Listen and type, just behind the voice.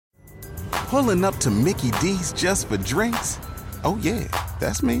Pulling up to Mickey D's just for drinks? Oh yeah,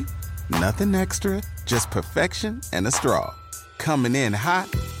 that's me. Nothing extra, just perfection and a straw. Coming in hot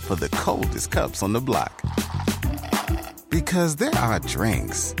for the coldest cups on the block. Because there are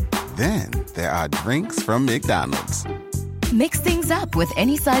drinks. Then there are drinks from McDonald's. Mix things up with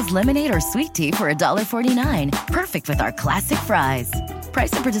any size lemonade or sweet tea for $1.49. Perfect with our classic fries.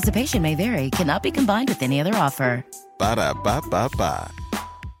 Price and participation may vary. Cannot be combined with any other offer. Ba-da-ba-ba-ba.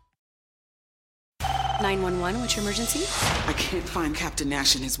 911, what's your emergency? I can't find Captain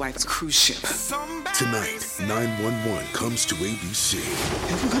Nash and his wife's cruise ship. Tonight, 911 comes to ABC.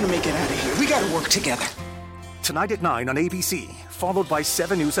 If we're gonna make it out of here, we gotta work together. Tonight at 9 on ABC, followed by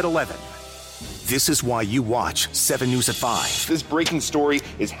 7 News at 11. This is why you watch 7 News at 5. This breaking story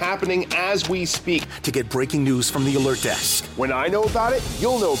is happening as we speak. To get breaking news from the alert desk. When I know about it,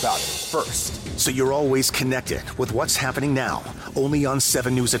 you'll know about it first. So you're always connected with what's happening now, only on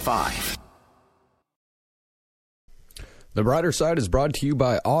 7 News at 5. The Brighter Side is brought to you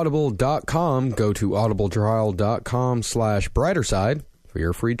by Audible.com. Go to audibletrial.com/brighter-side for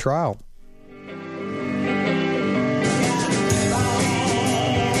your free trial.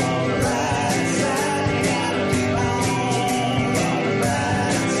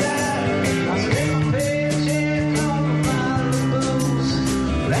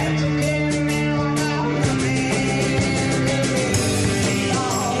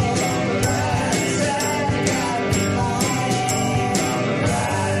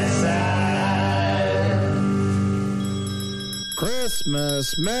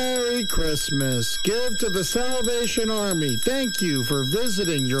 Christmas, Merry Christmas. Give to the Salvation Army. Thank you for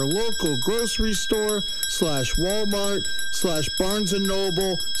visiting your local grocery store /Walmart /Barnes &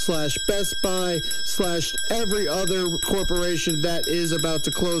 Noble /Best Buy /every other corporation that is about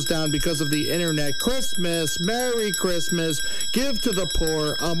to close down because of the internet. Christmas, Merry Christmas. Give to the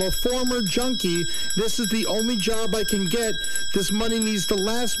poor. I'm a former junkie. This is the only job I can get. This money needs to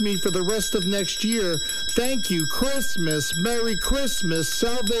last me for the rest of next year. Thank you. Christmas, Merry Christmas,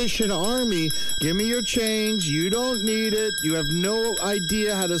 Salvation Army. Give me your change. You don't need it. You have no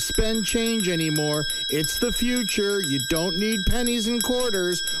idea how to spend change anymore. It's the future. You don't need pennies and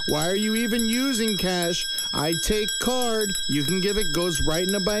quarters. Why are you even using cash? I take card. You can give it. Goes right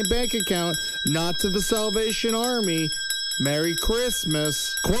into my bank account, not to the Salvation Army. Merry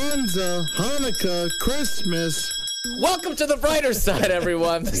Christmas. Kwanzaa, Hanukkah, Christmas. Welcome to the brighter side,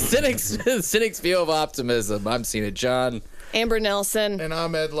 everyone. Cynic's view of optimism. I'm Cena John. Amber Nelson. And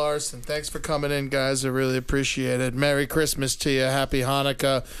I'm Ed Larson. Thanks for coming in, guys. I really appreciate it. Merry Christmas to you. Happy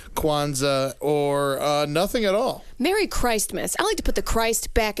Hanukkah, Kwanzaa, or nothing at all. Merry Christmas. I like to put the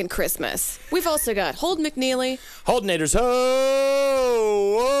Christ back in Christmas. We've also got Holden McNeely. Holdenators,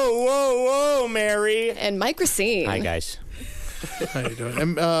 ho! Whoa, whoa, whoa, Mary. And Mike Recine. Hi, guys. How you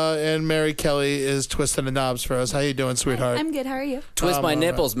doing? And Mary Kelly is twisting the knobs for us. How you doing, sweetheart? I'm good. How are you? Twist my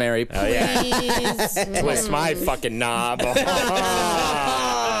nipples, Mary. Please. Oh, yeah. Twist my fucking knob.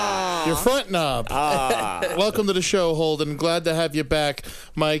 Your front knob. Welcome to the show, Holden. Glad to have you back.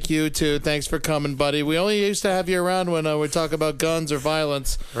 Mike, you too. Thanks for coming, buddy. We only used to have you around when we talk about guns or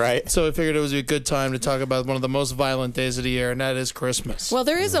violence. Right. So we figured it was a good time to talk about one of the most violent days of the year, and that is Christmas. Well,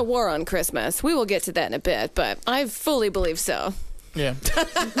 there is a war on Christmas. We will get to that in a bit, but I fully believe so. Yeah.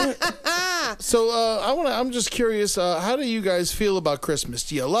 So I'm just curious. How do you guys feel about Christmas?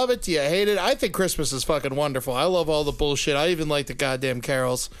 Do you love it? Do you hate it? I think Christmas is fucking wonderful. I love all the bullshit. I even like the goddamn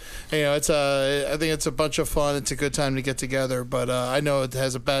carols. You know, I think it's a bunch of fun. It's a good time to get together. But I know it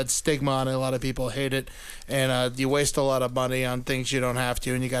has a bad stigma on it. A lot of people hate it, and you waste a lot of money on things you don't have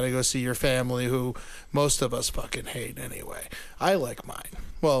to, and you got to go see your family, who most of us fucking hate anyway. I like mine.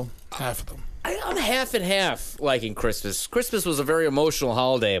 Well, half of them. I'm half and half liking Christmas. Christmas was a very emotional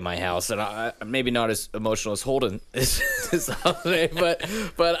holiday in my house, and I maybe not as emotional as Holden this holiday, but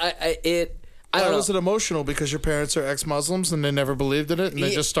I don't know. Was it emotional because your parents are ex-Muslims and they never believed in it, and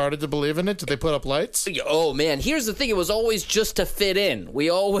they just started to believe in it? Did they put up lights? Oh, man. Here's the thing. It was always just to fit in. We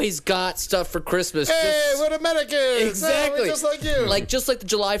always got stuff for Christmas. Hey, we're Americans! Exactly. We're just like you. Just like the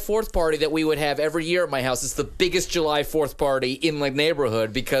July 4th party that we would have every year at my house. It's the biggest July 4th party in the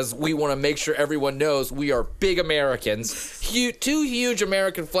neighborhood because we want to make sure everyone knows we are big Americans. Two huge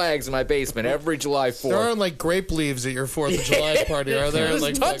American flags in my basement every July 4th. There aren't grape leaves at your 4th of July party, are there?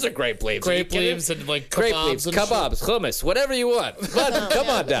 There's tons of grape leaves. Grape leaves and kebabs and kebabs, hummus, whatever you want. Come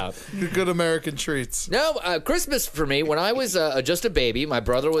on down. Good American treats. No, Christmas for me, when I was just a baby, my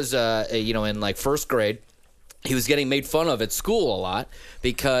brother was in first grade. He was getting made fun of at school a lot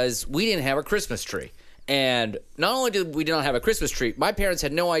because we didn't have a Christmas tree. And not only did we not have a Christmas tree, my parents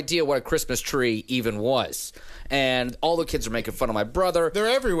had no idea what a Christmas tree even was. And all the kids are making fun of my brother. They're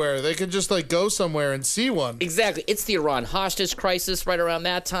everywhere. They could just, like, go somewhere and see one. Exactly. It's the Iran hostage crisis right around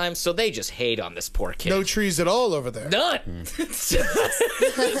that time, so they just hate on this poor kid. No trees at all over there. None.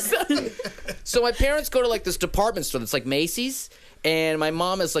 So my parents go to, like, this department store that's like Macy's, and my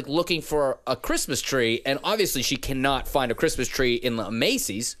mom is, like, looking for a Christmas tree, and obviously she cannot find a Christmas tree in the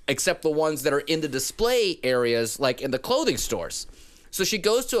Macy's, except the ones that are in the display areas, like in the clothing stores. So she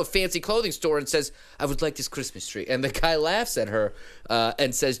goes to a fancy clothing store and says, I would like this Christmas tree. And the guy laughs at her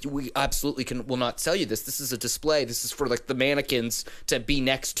and says, we absolutely will not sell you this. This is a display. This is for, like, the mannequins to be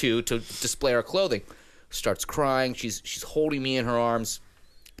next to display our clothing. Starts crying. She's holding me in her arms.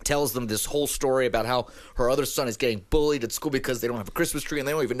 Tells them this whole story about how her other son is getting bullied at school because they don't have a Christmas tree and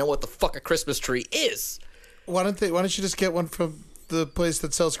they don't even know what the fuck a Christmas tree is. Why don't you just get one from the place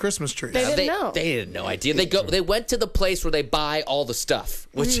that sells Christmas trees? They didn't know. They had no idea. They went to the place where they buy all the stuff,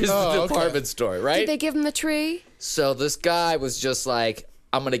 which is the department store, right? Did they give him the tree? So this guy was just like,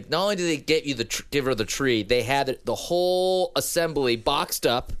 I'm gonna. Not only did they get you give her the tree, they had the whole assembly boxed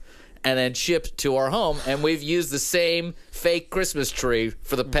up and then shipped to our home, and we've used the same fake Christmas tree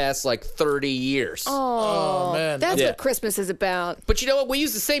for the past, like, 30 years. Oh, man. That's what Christmas is about. But you know what? We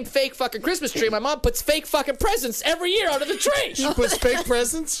use the same fake fucking Christmas tree. My mom puts fake fucking presents every year under the tree. She puts fake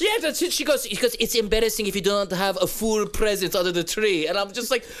presents? Yeah, that's it. She goes, it's embarrassing if you don't have a full present under the tree. And I'm just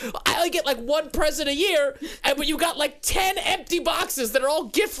like, I only get, like, one present a year, and you got, like, 10 empty boxes that are all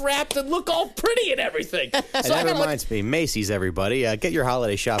gift wrapped and look all pretty and everything. And that reminds me, Macy's, everybody. Get your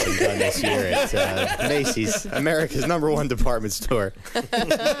holiday shopping done this year at Macy's, America's #1 department store.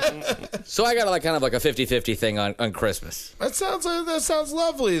 So I got kind of like a 50-50 thing on Christmas. That sounds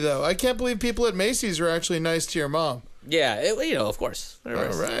lovely, though. I can't believe people at Macy's are actually nice to your mom. Yeah, of course. All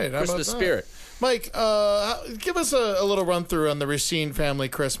right. Christmas spirit. Mike, give us a little run through on the Recine family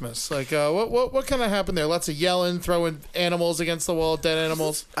Christmas. Like, what kind of happened there? Lots of yelling, throwing animals against the wall, dead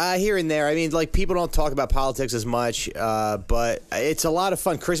animals. Here and there. I mean, like, people don't talk about politics as much, but it's a lot of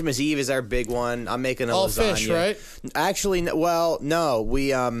fun. Christmas Eve is our big one. I'm making a all lasagna. Fish, right? Actually, well, no.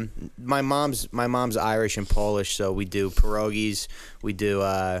 We my mom's Irish and Polish, so we do pierogies. We do.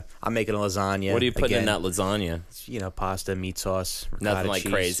 I'm making a lasagna. What are you putting in that lasagna? You know, pasta, meat sauce, nothing like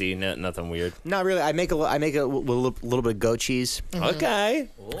cheese. crazy, nothing weird. Not really. I make a little bit of goat cheese. Okay.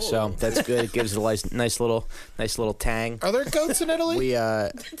 So that's good. It gives it a nice little tang. Are there goats in Italy? We yeah.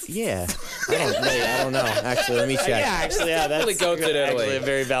 I don't know. Actually, let me check. That's goats in Italy. Actually a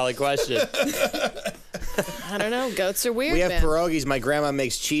very valid question. I don't know. Goats are weird. We have man. pierogies. My grandma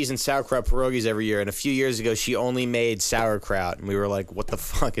makes cheese and sauerkraut pierogies every year. And a few years ago, she only made sauerkraut, and we were like, "What the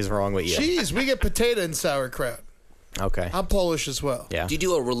fuck is wrong with you?" Cheese. We get potato and sauerkraut. Okay. I'm Polish as well. Yeah. Do you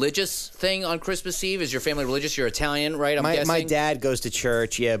do a religious thing on Christmas Eve? Is your family religious? You're Italian, right? I'm guessing. My dad goes to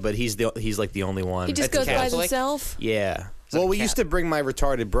church, yeah, but he's like the only one. He just goes by himself? Yeah. Well, we used to bring my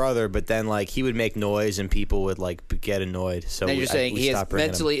retarded brother, but then like he would make noise and people would like get annoyed. So you're saying he is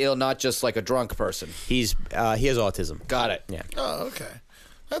mentally ill, not just like a drunk person. He has autism. Got it. Yeah. Oh, okay.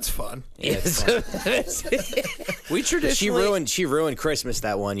 That's fun. Yeah, it's fun. We traditionally she ruined Christmas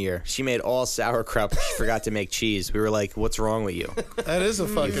that one year. She made all sauerkraut, but she forgot to make cheese. We were like, "What's wrong with you?" That is a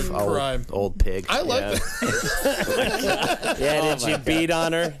fucking crime. Old pig. I like that. Yeah, did you beat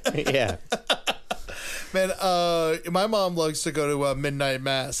on her? Yeah. Man, my mom likes to go to midnight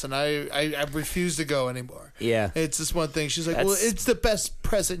mass, and I refuse to go anymore. Yeah. It's this one thing. She's like, well, it's the best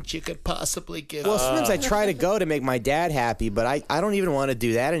present you could possibly give. Well, sometimes I try to go to make my dad happy, but I don't even want to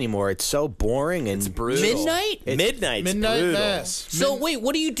do that anymore. It's so boring and it's brutal. Midnight mass. So wait,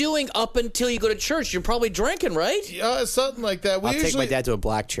 what are you doing up until you go to church? You're probably drinking, right? Something like that. I'll take my dad to a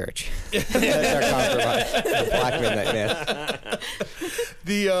black church. That's our compromise. The black midnight mass.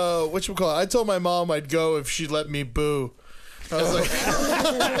 The whatchamacallit? I told my mom I'd go if she'd let me boo. I was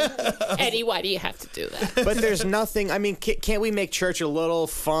like, Eddie, why do you have to do that? But there's nothing. I mean, can't we make church a little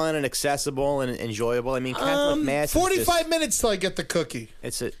fun and accessible and enjoyable? I mean, Catholic mass. 45 minutes till I get the cookie.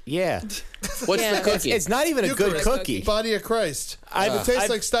 What's the cookie? It's not even a good cookie. Body of Christ. It tastes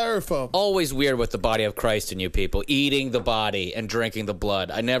like styrofoam. Always weird with the body of Christ and you people eating the body and drinking the blood.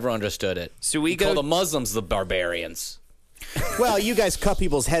 I never understood it. So we call the Muslims the barbarians. Well, you guys cut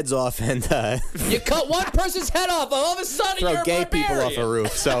people's heads off and you cut one person's head off, all of a sudden throw you're a gay barbarian. people off a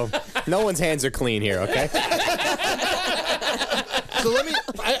roof. So no one's hands are clean here, okay? So let me.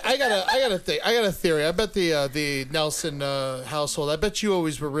 I got a theory. I bet the Nelson household. I bet you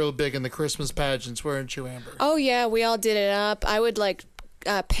always were real big in the Christmas pageants, weren't you, Amber? Oh yeah, we all did it up. I would like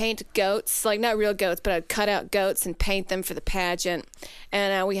paint goats, like not real goats, but I'd cut out goats and paint them for the pageant.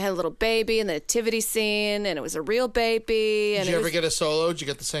 And we had a little baby in the nativity scene, and it was a real baby. And Did you ever get a solo? Did you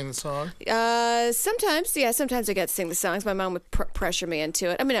get to sing the song? Sometimes I got to sing the songs. My mom would pressure me into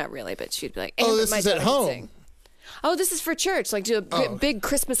it. I mean, not really, but she'd be like, "Oh, this is at home." Oh, this is for church. Like, do a big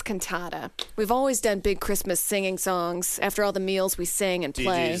Christmas cantata. We've always done big Christmas singing songs. After all the meals, we sing and play.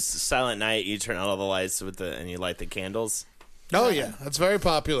 Do you do Silent Night? You turn out all the lights and you light the candles. Oh, yeah. That's very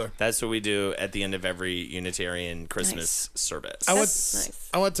popular. That's what we do at the end of every Unitarian Christmas service.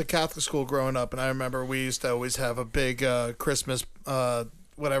 I went to Catholic school growing up, and I remember we used to always have a big Christmas,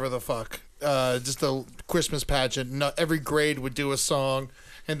 whatever the fuck, just a Christmas pageant. Every grade would do a song,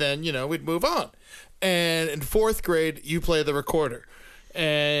 and then, we'd move on. And in 4th grade, you play the recorder.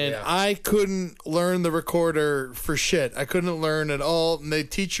 And I couldn't learn the recorder for shit. I couldn't learn at all, and the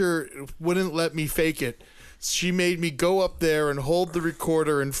teacher wouldn't let me fake it. She made me go up there and hold the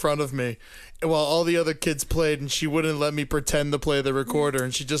recorder in front of me while all the other kids played, and she wouldn't let me pretend to play the recorder,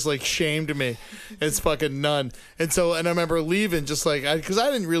 and she just shamed me. It's fucking none. And I remember leaving just because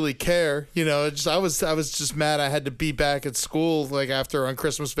I didn't really care, I was just mad I had to be back at school after on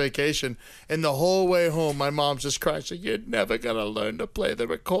Christmas vacation, and the whole way home my mom just cried. She's like, "You're never gonna learn to play the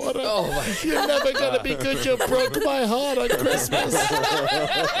recorder. Oh my God. You're never gonna be good. You broke my heart on Christmas."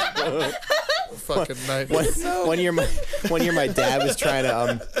 Fucking nightmare. One year my dad was trying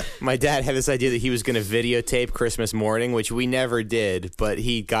to my dad had this idea that he was going to videotape Christmas morning, which we never did, but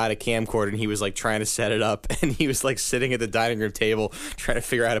he got a camcorder and he was trying to set it up, and he was sitting at the dining room table trying to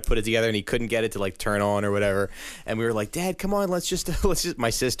figure out how to put it together, and he couldn't get it to turn on or whatever. And we were like, "Dad, come on, let's just my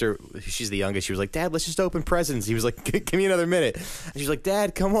sister, she's the youngest, she was like, "Dad, let's just open presents." He was like, "Give me another minute." And she's like,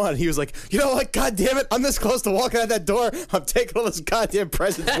 "Dad, come on." He was like, "You know what, God damn it, I'm this close to walking out that door, I'm taking all those goddamn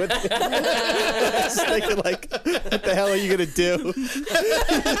presents with me." I was thinking, what the hell are you going to do?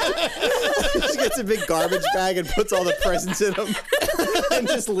 He just gets a big garbage bag and puts all the presents in them and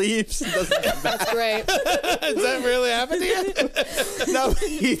just leaves. And doesn't come back. That's great. Does that really happen to you? No,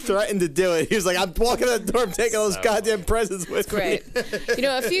 he threatened to do it. He was like, "I'm walking out the door, I'm taking all those goddamn presents with me." Great.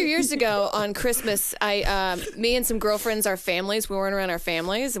 A few years ago on Christmas, me and some girlfriends, our families, we weren't around our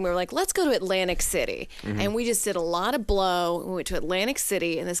families, and we were like, "Let's go to Atlantic City." Mm-hmm. And we just did a lot of blow. We went to Atlantic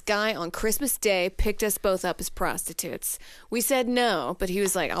City, and this guy on Christmas Day picked us both up as prostitutes. We said no, but he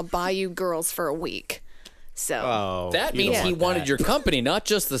was like, "I'll buy you girls for a week." So that means he wanted your company, not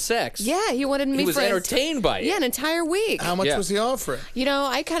just the sex. Yeah, he wanted me. He was entertained by it. Yeah, an entire week. How much was he offering?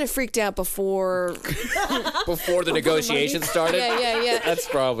 I kind of freaked out before the negotiations started. Yeah. That's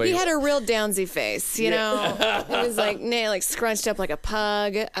probably. He had a real downsy face. He was scrunched up like a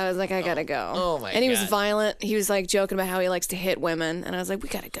pug. I was like, I gotta go. Oh my! And he was violent. He was joking about how he likes to hit women, and I was like, we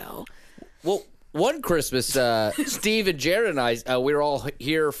gotta go. Well, one Christmas, Steve and Jared and I, we were all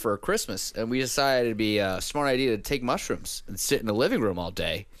here for Christmas, and we decided it'd be a smart idea to take mushrooms and sit in the living room all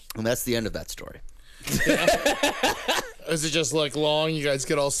day. And that's the end of that story. Is it just long? You guys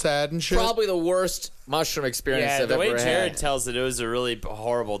get all sad and shit? Probably the worst mushroom experience I've ever had. The way Jared tells it was a really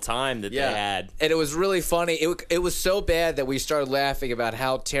horrible time that they had. And it was really funny. It was so bad that we started laughing about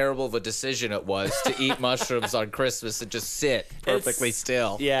how terrible of a decision it was to eat mushrooms on Christmas and just sit perfectly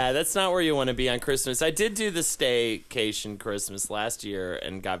still. Yeah, that's not where you want to be on Christmas. I did do the staycation Christmas last year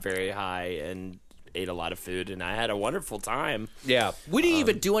and got very high and ate a lot of food, and I had a wonderful time. Yeah, we didn't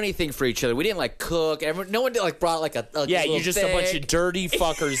even do anything for each other. We didn't cook. No one brought a you just thing. A bunch of dirty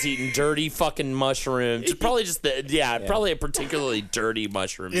fuckers eating dirty fucking mushrooms. Probably just probably a particularly dirty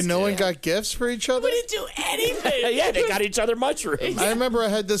mushroom. And no one got gifts for each other? We didn't do anything. Yeah, they got each other mushrooms. I remember I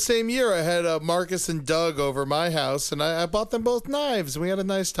had the same year. I had Marcus and Doug over my house, and I bought them both knives, and we had a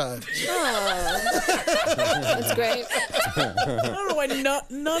nice time. That's great. I don't know why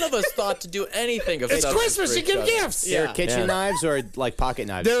none of us thought to do anything. It's Christmas, you give gifts. They're kitchen knives or pocket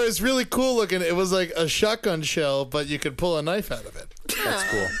knives? They was really cool looking. It was like a shotgun shell, but you could pull a knife out of it. That's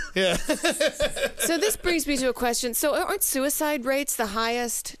cool. Yeah. So this brings me to a question. So aren't suicide rates the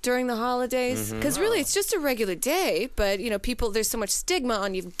highest during the holidays? Because really, it's just a regular day, but people, there's so much stigma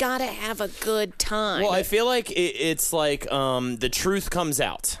on you've got to have a good time. Well, I feel like it's the truth comes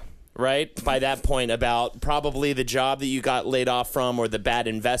out. Right? By that point, about probably the job that you got laid off from or the bad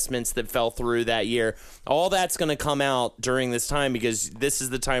investments that fell through that year. All that's going to come out during this time because this is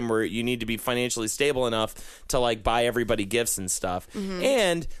the time where you need to be financially stable enough to buy everybody gifts and stuff. Mm-hmm.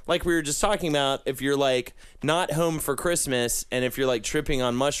 And like we were just talking about, if you're not home for Christmas and if you're tripping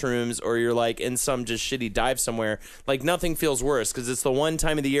on mushrooms or you're in some just shitty dive somewhere, nothing feels worse because it's the one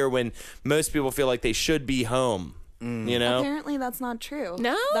time of the year when most people feel like they should be home. Apparently that's not true.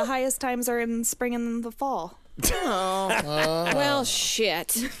 No? The highest times are in spring and the fall. Well,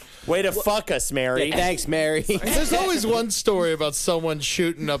 shit. Way to fuck us, Mary. Thanks, Mary. There's always one story about someone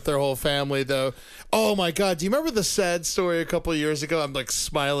shooting up their whole family, though. Oh, my God. Do you remember the sad story a couple of years ago? I'm, like,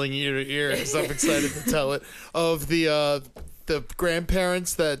 smiling ear to ear because I'm excited to tell it. Of the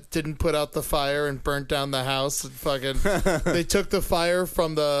grandparents that didn't put out the fire and burnt down the house. And they took the fire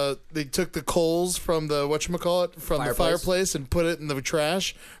they took the coals from the, the fireplace and put it in the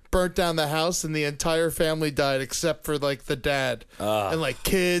trash. Burnt down the house, and the entire family died except for, like, the dad. And, like,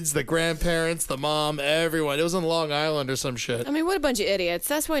 kids, the grandparents, the mom, everyone. It was on Long Island or some shit. I mean, what a bunch of idiots.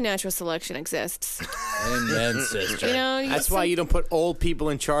 That's why natural selection exists. Amen, sister. You know, That's why you don't put old people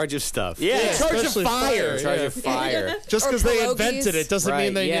in charge of stuff. Yeah, in charge of fire. In charge of fire. Just because they invented it doesn't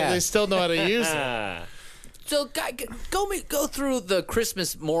mean they still know how to use it. So, go through the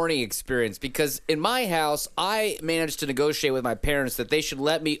Christmas morning experience, because in my house, I managed to negotiate with my parents that they should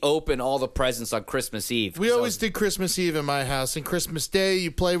let me open all the presents on Christmas Eve. We always did Christmas Eve in my house, and Christmas Day,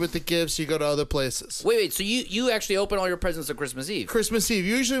 you play with the gifts, you go to other places. Wait, so you actually open all your presents on Christmas Eve? Christmas Eve.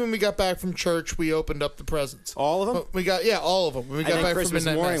 Usually when we got back from church, we opened up the presents. All of them? All of them. When we got back Christmas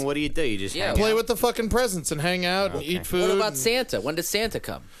from morning, mass. what do? You just play with the fucking presents and hang out and eat food. What about Santa? When did Santa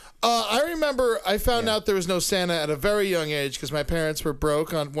come? I remember I found out there was no Santa at a very young age because my parents were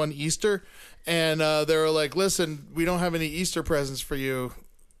broke on one Easter, and they were like, "Listen, we don't have any Easter presents for you.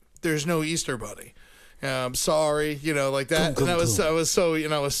 There's no Easter bunny. I'm sorry, like that." And I was so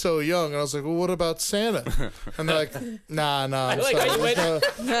young, and I was like, "Well, what about Santa?" And they're like, "Nah, I'm sorry.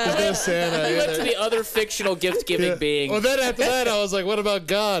 There's no Santa." You went to the other fictional gift-giving being. Well, then after that, I was like, "What about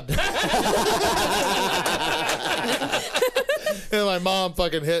God?" And my mom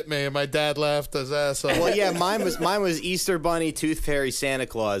fucking hit me, and my dad laughed his ass off. Well, yeah, mine was Easter Bunny, Tooth Fairy, Santa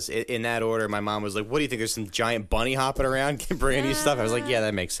Claus in that order. My mom was like, "What do you think? There's some giant bunny hopping around bringing you stuff?" I was like, "Yeah,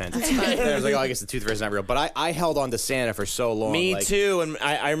 that makes sense." And I was like, "Oh, I guess the Tooth Fairy's not real." But I held on to Santa for so long. Me too. And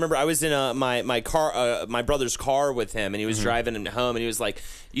I remember I was in my car, my brother's car with him, and he was driving him home, and he was like,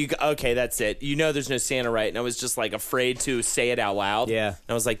 "Okay, that's it. There's no Santa, right?" And I was just like afraid to say it out loud. Yeah. And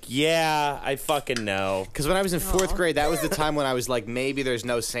I was like, "Yeah, I fucking know." Because when I was in fourth grade, that was the time when I was like, maybe there's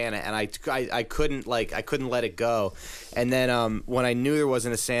no Santa, and I couldn't let it go. And then when I knew there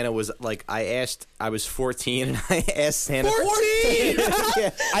wasn't a Santa, was like I was 14, and I asked Santa. 14? Yeah.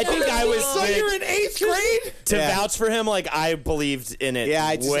 I think I was. So you're in 8th grade? To vouch for him, like I believed in it. Yeah,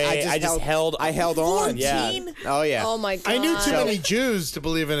 I held on. 14? Yeah. Oh yeah. Oh my God. I knew too many Jews to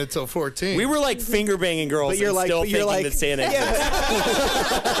believe in it till 14. We were like finger banging girls, But you're and like- still but you're thinking like- that Santa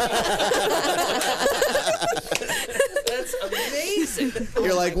exists. That's amazing.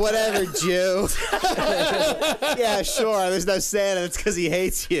 You're like, whatever, Jew. Yeah, sure. There's no Santa. It's because he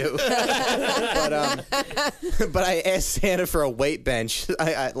hates you. But I asked Santa for a weight bench.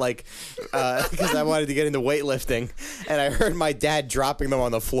 Because I wanted to get into weightlifting, and I heard my dad dropping them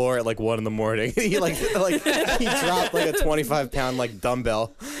on the floor at like 1 a.m. He he dropped like a 25-pound like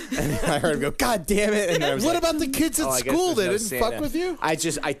dumbbell, and I heard him go, "God damn it!" And I was What like, about the kids at I guess school? They there's no didn't fuck Santa. with you?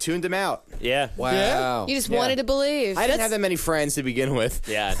 I tuned them out. Yeah. Wow. You just wanted to believe. I didn't have that many friends to begin with.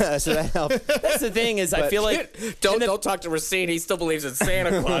 Yeah. So that helped. That's the thing is, I feel like Don't talk to Recine. He still believes in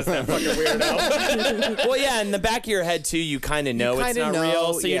Santa Claus. That fucking weirdo. well, yeah, in the back of your head too, you kind of know it's kinda not know,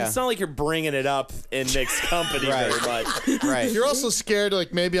 real. So yeah. it's not like you're bringing it up in mixed company Right. very much. Right. You're also scared,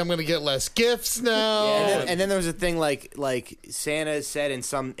 like, maybe I'm going to get less gifts now. And then there was a thing like Santa said in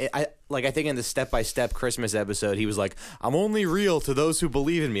some I think in the Step by Step Christmas episode, he was like, "I'm only real to those who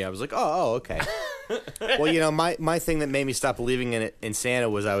believe in me." I was like, oh okay. Well, my thing that made me stop believing in Santa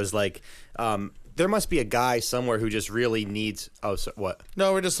was I was like, there must be a guy somewhere who just really needs. Oh, so what?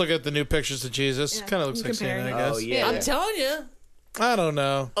 No, we're just looking at the new pictures of Jesus. Yeah, Kind of looks like Santa, I guess. Oh yeah. I'm telling you, I don't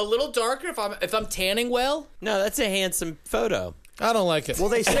know. a little darker if I'm tanning well. No, that's a handsome photo. I don't like it. Well,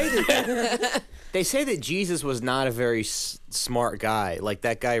 they say that Jesus was not a very smart guy. Like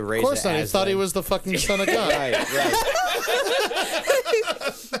that guy raised. Of course not. He thought he was the fucking son of God. Right.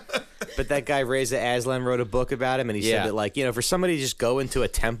 But that guy Reza Aslan wrote a book about him, and he said that for somebody to just go into a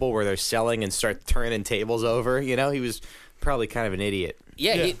temple where they're selling and start turning tables over, he was probably kind of an idiot.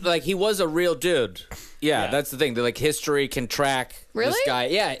 Yeah, he was a real dude. Yeah, that's the thing. Like history can track Really? this guy.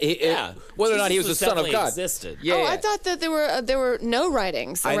 Yeah, whether or not he was the son of God. Existed. Yeah, I thought that there were no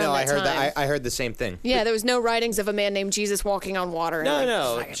writings. I know. around I heard time. that. I heard the same thing. Yeah, there was no writings of a man named Jesus walking on water.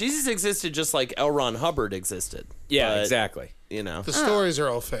 No. Jesus existed just like L. Ron Hubbard existed. Yeah, But, exactly. The stories are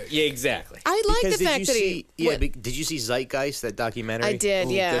all fake. Yeah, exactly. I like the fact that he. Did you see Zeitgeist, that documentary? I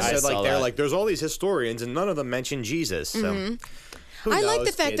did. Yeah. They said saw they're that. like, there's all these historians, and none of them mention Jesus. So. I like the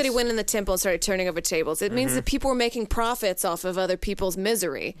knows, fact that he kids? went in the temple and started turning over tables. It means that people were making profits off of other people's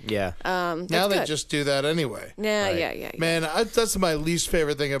misery. Yeah. Now they just do that anyway. Yeah. Man, that's my least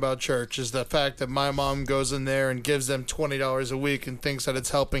favorite thing about church is the fact that my mom goes in there and gives them $20 a week and thinks that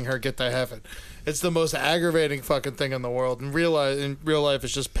it's helping her get to heaven. It's the most aggravating fucking thing in the world. In real life,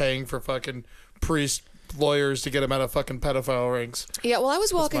 it's just paying for fucking priests, lawyers to get them out of fucking pedophile rings. Yeah, well, I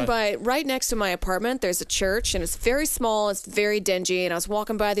was walking by right next to my apartment. There's a church, and it's very small. It's very dingy. And I was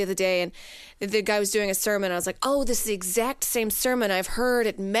walking by the other day, and the guy was doing a sermon. I was like, oh, this is the exact same sermon I've heard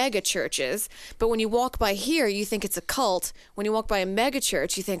at mega churches. But when you walk by here, you think it's a cult. When you walk by a mega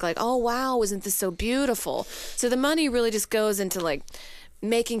church, you think like, oh, wow, isn't this so beautiful? So the money really just goes into like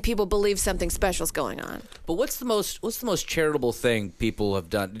making people believe something special is going on. But what's the most charitable thing people have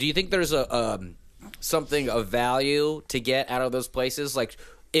done? Do you think there's something of value to get out of those places? Like,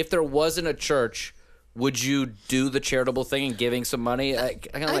 if there wasn't a church, would you do the charitable thing and giving some money? I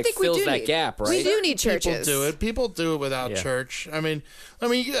kind of like fills that gap, right? We do need churches. People do it without church. I mean,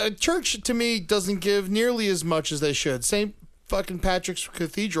 church to me doesn't give nearly as much as they should. St. fucking Patrick's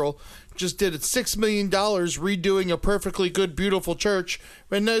Cathedral just did $6 million redoing a perfectly good, beautiful church.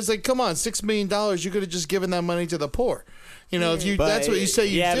 And it's like, come on, $6 million, you could have just given that money to the poor. You know, if that's what you say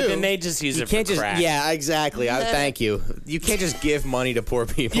you do. Yeah, but then they just use it for crack. Yeah, exactly. Thank you. You can't just give money to poor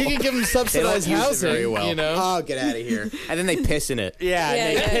people. You can give them subsidized housing, very well. you know? Oh, get out of here. And then they piss in it. Yeah,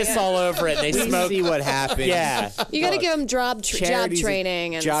 they piss all over it. And they smoke. See what happens. Yeah. You got to give them job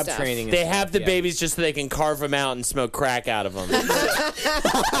training and job stuff. training. They have the babies just so they can carve them out and smoke crack out of them.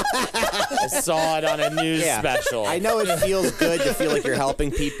 I saw it on a news special. I know it feels good to feel like you're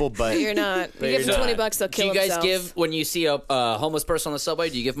helping people, but you're not. You give them $20, they'll kill themselves. Do you guys give, when you see a homeless person on the subway,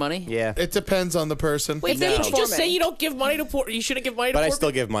 do you give money? Yeah. It depends on the person. Wait, didn't you just say you don't give money to poor? You shouldn't give money to poor. But I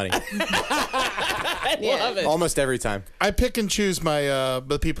still give money. I love it. Almost every time. I pick and choose my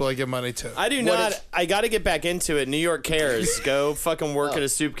the people I give money to. I do not. I got to get back into it. New York Cares. Go fucking work at a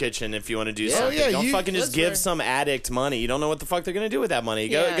soup kitchen if you want to do something. Yeah, don't fucking just give some addict money. You don't know what the fuck they're going to do with that money.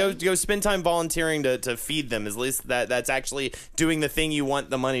 Go spend time volunteering to feed them. At least that's actually doing the thing you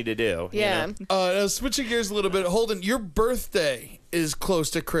want the money to do. Yeah. You know? Switching gears a little bit. Holden, your birthday is close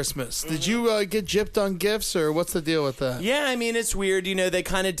to Christmas. Did you get gypped on gifts, or what's the deal with that? Yeah, I mean, it's weird. You know, they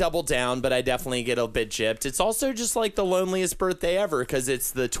kind of double down, but I definitely get a bit gypped. It's also just like the loneliest birthday ever because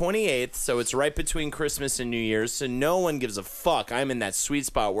it's the 28th, so it's right between Christmas and New Year's, so no one gives a fuck. I'm in that sweet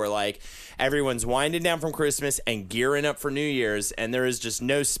spot where, like, everyone's winding down from Christmas and gearing up for New Year's, and there is just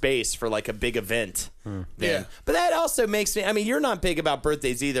no space for, like, a big event. Yeah. But that also makes me, I mean, you're not big about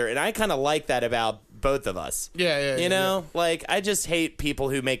birthdays either, and I kind of like that about both of us. You know, like, I just hate people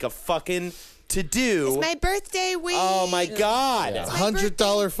who make a fucking to-do. It's my birthday week. Oh, my God.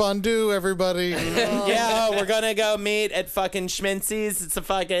 $100 fondue, everybody. Yeah, we're going to go meet at fucking Schmincy's. It's a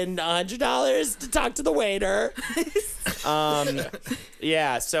fucking $100 to talk to the waiter.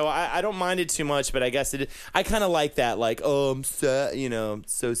 Yeah, so I don't mind it too much, but I guess I kind of like that. Like, oh, I'm sad, you know,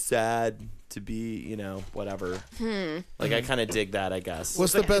 so sad to be, you know, whatever. Like, I kind of dig that, I guess.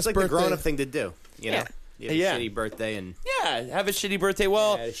 What's the best like birthday? the grown-up thing to do, you know? You have Yeah. a shitty birthday and... Yeah, have a shitty birthday.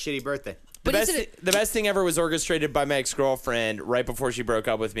 Well, a shitty birthday. The best thing ever was orchestrated by my ex-girlfriend right before she broke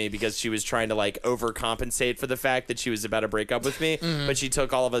up with me because she was trying to, like, overcompensate for the fact that she was about to break up with me. But she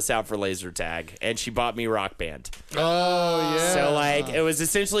took all of us out for laser tag, and she bought me Rock Band. Oh, yeah. So, like, it was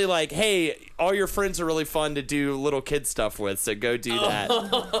essentially like, hey, all your friends are really fun to do little kid stuff with, so go do that.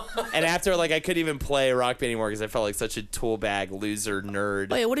 And after, like, I couldn't even play Rock Band anymore because I felt like such a tool bag loser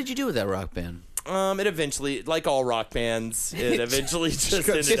nerd. Wait, what did you do with that Rock Band? It eventually, like all rock bands, it eventually just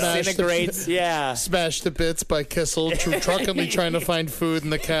disintegrates. Yeah. Smash the Bits by Kissel, truculently trying to find food in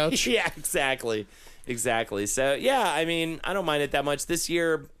the couch. Yeah, exactly. So, yeah, I mean, I don't mind it that much. This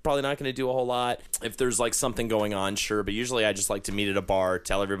year, probably not going to do a whole lot. If there's, like, something going on, sure. But usually I just like to meet at a bar,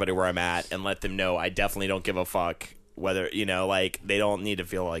 tell everybody where I'm at, and let them know I definitely don't give a fuck. Whether, you know, like, they don't need to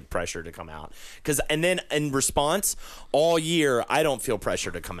feel, like, pressure to come out. And then, in response, all year, I don't feel pressure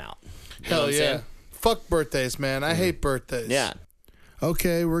to come out. Hell yeah. Fuck birthdays, man. I hate birthdays. Yeah.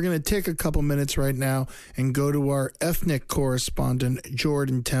 Okay, we're going to take a couple minutes right now and go to our ethnic correspondent,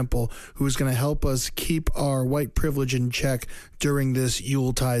 Jordan Temple, who's going to help us keep our white privilege in check during this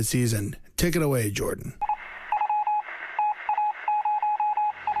Yuletide season. Take it away, Jordan.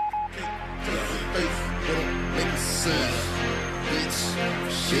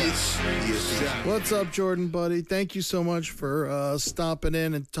 What's up, Jordan, buddy? Thank you so much for stopping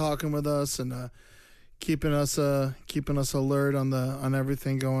in and talking with us and keeping us alert on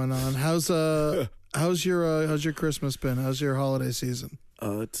everything going on. How's your Christmas been? How's your holiday season?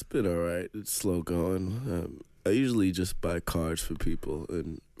 It's been all right. It's slow going. I usually just buy cards for people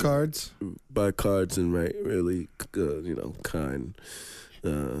and buy cards and write really, kind,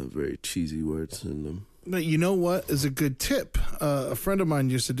 very cheesy words in them. But you know what is a good tip? A friend of mine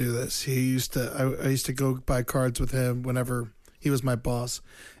used to do this. I used to go buy cards with him whenever he was my boss,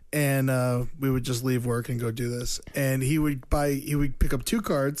 and we would just leave work and go do this. And he would pick up 2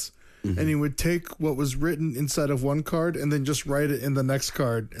 cards. Mm-hmm. And he would take what was written inside of one card and then just write it in the next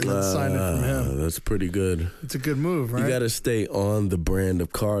card and then sign it from him. That's pretty good. It's a good move, right? You got to stay on the brand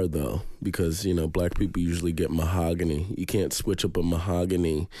of card, though, because, black people usually get mahogany. You can't switch up a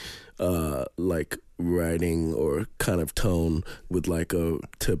mahogany, like writing or kind of tone with like a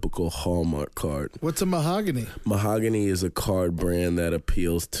typical Hallmark card. What's a mahogany? Mahogany is a card brand that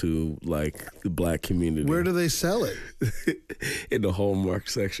appeals to like the black community. Where do they sell it? In the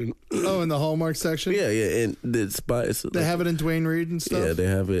Hallmark section. Oh, in the Hallmark section? Yeah. And they have it in Duane Reade and stuff? Yeah, they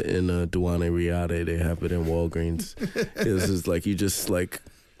have it in Duane Riade. They have it in Walgreens. It's just like,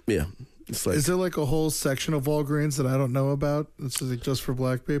 It's like, is there like a whole section of Walgreens that I don't know about? It's like just for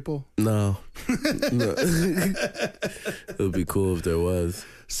black people? No. It would be cool if there was.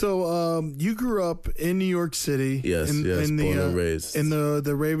 So you grew up in New York City. Yes, born and raised. In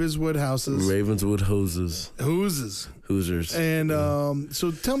the Ravenswood houses. Ravenswood Hoosiers. And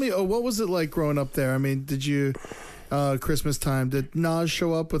so tell me, what was it like growing up there? I mean, did you, Christmas time, did Nas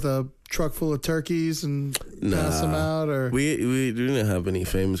show up with a truck full of turkeys and pass them out? Or we didn't have any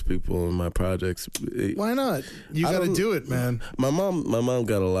famous people in my projects. Why not? You got to do it, man. My mom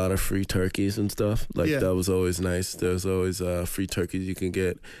got a lot of free turkeys and stuff. That was always nice. There's always free turkeys you can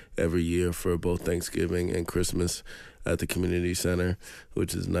get every year for both Thanksgiving and Christmas at the community center,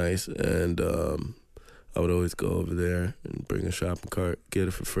 which is nice. And I would always go over there and bring a shopping cart, get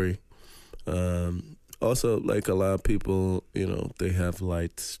it for free. Also, like a lot of people, they have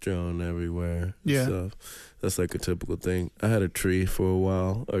lights strewn everywhere. Yeah. So that's like a typical thing. I had a tree for a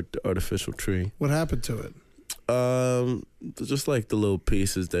while, or artificial tree. What happened to it? Just like the little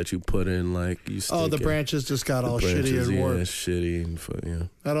pieces that you put in, like you stick the branches just got all shitty and warped. Yeah, shitty and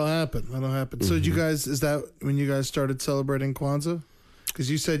That'll happen. Mm-hmm. So did you guys, is that when you guys started celebrating Kwanzaa? Because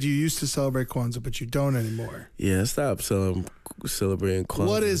you said you used to celebrate Kwanzaa, but you don't anymore. Yeah, stop celebrating Kwanzaa.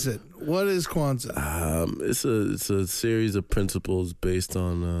 What is it? What is Kwanzaa? It's a series of principles based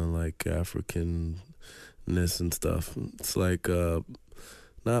on like Africanness and stuff. It's like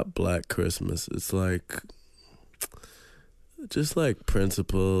not Black Christmas. It's like just like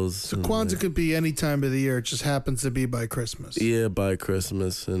principles. So Kwanzaa could be any time of the year. It just happens to be by Christmas. Yeah, by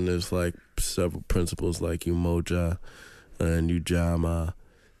Christmas, and there's like several principles like Umoja and Ujama,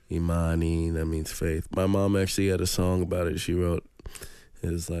 Imani, that means faith. My mom actually had a song about it. She wrote,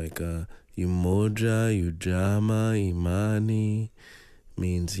 it's like, Umoja, Ujama, Imani,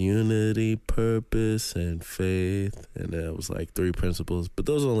 means unity, purpose, and faith. And that was like 3 principles. But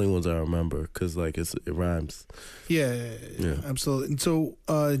those are the only ones I remember because like it rhymes. Yeah, absolutely. And so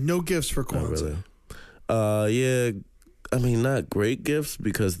no gifts for Kwanzaa? Not really. Yeah. I mean, not great gifts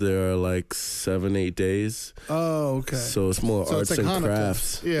because there are like 7-8 days. Oh, okay. So it's more arts and Hanukkah.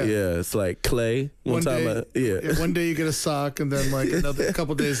 Crafts. Yeah, it's like clay. One day you get a sock, and then like a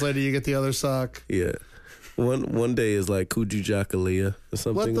couple days later you get the other sock. Yeah. One day is like Kujijakalia or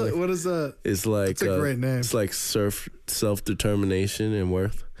something. What is that? It's like it's a great name. It's like self-determination and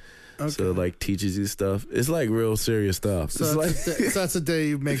worth. Okay. So it like teaches you stuff. It's like real serious stuff. So that's a day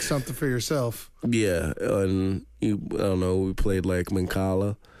you make something for yourself. Yeah, and I don't know. We played like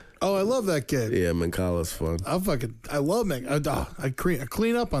Mancala. Oh, I love that game. Yeah, Mancala's fun. I love Mancala. I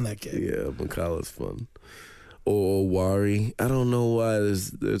clean up on that game. Yeah, Mancala's fun. Or Owari. I don't know why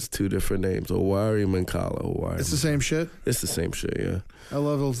there's 2 different names. Owari, Mancala, Owari. It's the same shit? It's the same shit, yeah. I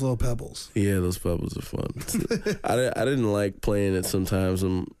love those little pebbles. Yeah, those pebbles are fun. I didn't like playing it sometimes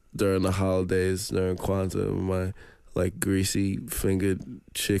during the holidays, during Kwanzaa, my like greasy fingered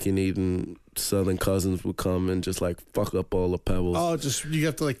chicken eating Southern cousins would come and just like fuck up all the pebbles. Oh, just you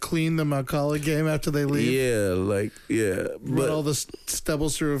have to like clean the Macaulay game after they leave. Run all the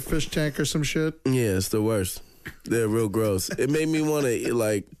stubbles through a fish tank or some shit. Yeah, it's the worst. They're real gross. It made me want to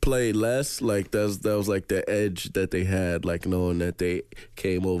like play less. Like that was like the edge that they had, like knowing that they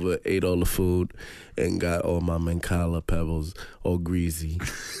came over, ate all the food, and got all my Mancala pebbles all greasy.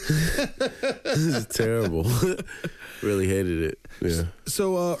 This is terrible. Really hated it. Yeah.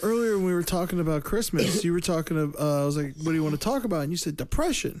 So earlier when we were talking about Christmas, you were talking I was like, what do you want to talk about? And you said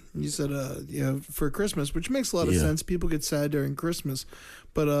depression. And you said, for Christmas, which makes a lot of sense. People get sad during Christmas.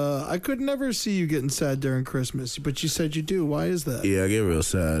 But I could never see you getting sad during Christmas. But you said you do. Why is that? Yeah, I get real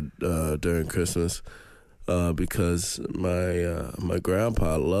sad during Christmas because my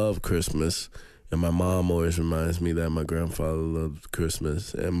grandpa loved Christmas. And my mom always reminds me that my grandfather loved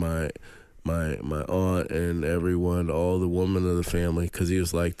Christmas, and my aunt and everyone, all the women of the family, because he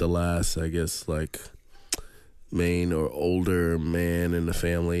was like the last, I guess, like main or older man in the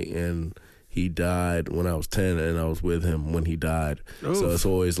family, and he died when I was 10, and I was with him when he died. Oof. So it's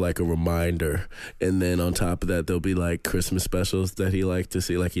always like a reminder. And then on top of that, there'll be like Christmas specials that he liked to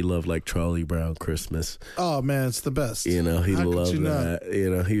see. Like he loved like Charlie Brown Christmas. Oh man, it's the best. He loved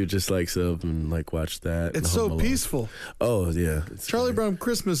that. He would just like sit up and like watch that. It's so peaceful. Oh yeah, Charlie Brown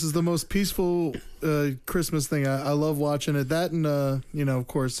Christmas is the most peaceful Christmas thing. I love watching it. That and of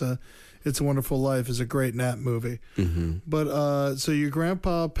course. It's a Wonderful Life is a great Nat movie. Mm-hmm. But so your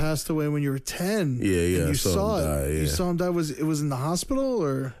grandpa passed away when you were 10. Yeah. And you saw him it. Die, yeah. You saw him die. Was it in the hospital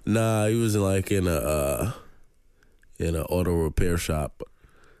or? Nah, he was like in a auto repair shop.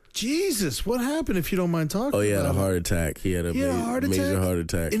 Jesus, what happened? If you don't mind talking. Oh, he had a heart attack. He had a major heart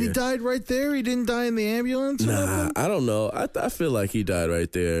attack. And he died right there. He didn't die in the ambulance. Nah, I don't know. I feel like he died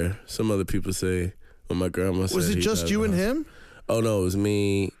right there. Some other people say. Well, my grandma said. Was it just you and him? Oh no, it was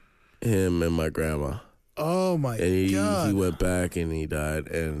me, him, and my grandma. Oh my God! He went back and he died,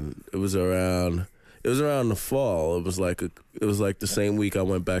 and it was around the fall. It was like the same week I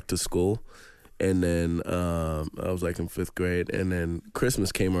went back to school, and then I was like in 5th grade, and then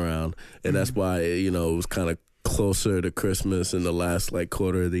Christmas came around, and that's why it was kind of closer to Christmas in the last like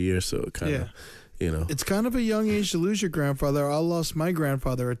quarter of the year, so it kind of. It's kind of a young age to lose your grandfather. I lost my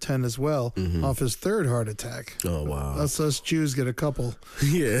grandfather at 10 as well, off his 3rd heart attack. Oh, wow. Us Jews get a couple.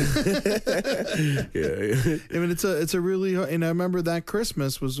 Yeah. Yeah. I mean, it's a really, and I remember that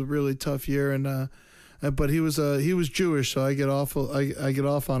Christmas was a really tough year, and but he was Jewish, so I get off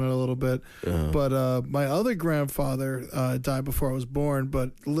on it a little bit. Uh-huh. But my other grandfather died before I was born.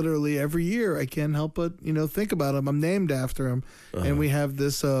 But literally every year I can't help but think about him. I'm named after him, and we have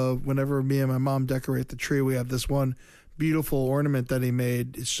this. Whenever me and my mom decorate the tree, we have this one beautiful ornament that he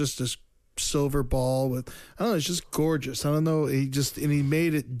made. It's just this silver ball with it's just gorgeous. I don't know. He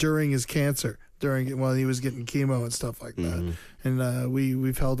made it during his cancer, while he was getting chemo and stuff like that. And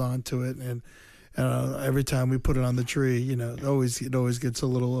we've held on to it and. Every time we put it on the tree, it always gets a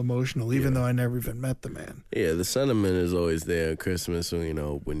little emotional, even though I never even met the man. Yeah, the sentiment is always there at Christmas,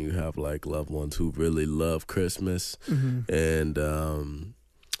 when you have like loved ones who really love Christmas. Mm-hmm. And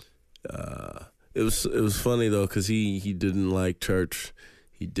it was funny though, because he didn't like church,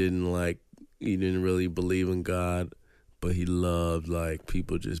 he didn't really believe in God, but he loved like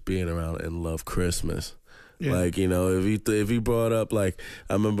people just being around and loved Christmas. Yeah. Like, if he brought up, like,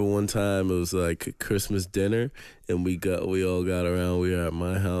 I remember one time it was like a Christmas dinner, and we all got around. We were at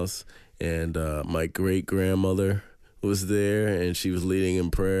my house, and my great grandmother was there, and she was leading in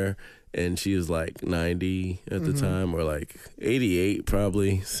prayer, and she was like 90 at the time, or like 88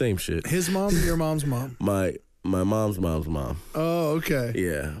 probably, same shit. His mom, your mom's mom? My mom's mom. Oh, okay.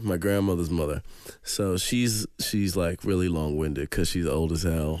 Yeah, my grandmother's mother. So she's like really long-winded because she's old as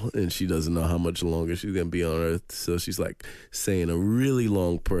hell, and she doesn't know how much longer she's going to be on Earth. So she's like saying a really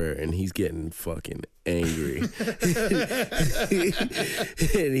long prayer, and he's getting fucking angry.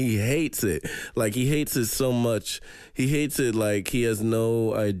 And he hates it. Like, he hates it so much. He hates it like he has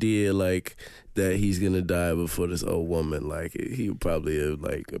no idea, like, that he's gonna die before this old woman. Like, he would probably have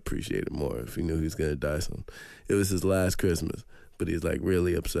like appreciated it more if he knew he was gonna die soon. It was his last Christmas, but he's like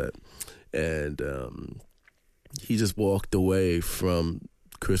really upset, and he just walked away from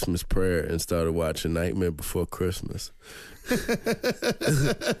Christmas prayer and started watching Nightmare Before Christmas.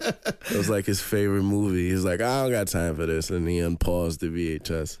 It was like his favorite movie. He's like, I don't got time for this, and he unpaused the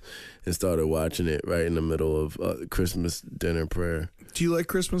VHS and started watching it right in the middle of Christmas dinner prayer. Do you like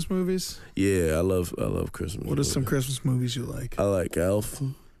Christmas movies? Yeah, I love Christmas. What are some Christmas movies you like? I like Elf.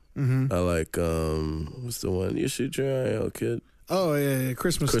 Mm-hmm. I like what's the one? You shoot your eye out, kid. Oh yeah,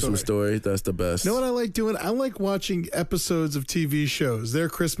 Christmas Story. That's the best. You know what I like doing? I like watching episodes of TV shows. They're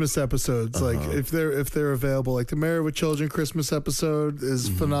Christmas episodes. Like if they're available, like the Married with Children Christmas episode is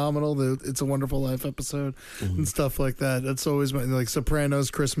phenomenal. The It's a Wonderful Life episode and stuff like that. That's always like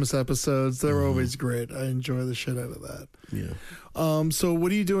Sopranos Christmas episodes. They're always great. I enjoy the shit out of that. Yeah. So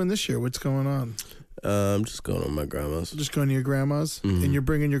what are you doing this year? What's going on? I'm just going to my grandma's. Just going to your grandma's, and you're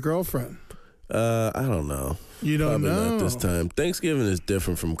bringing your girlfriend. I don't know. You don't probably know? Not this time. Thanksgiving is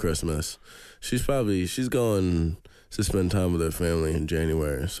different from Christmas. She's going to spend time with her family in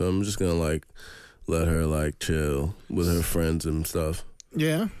January. So I'm just going to like let her like chill with her friends and stuff.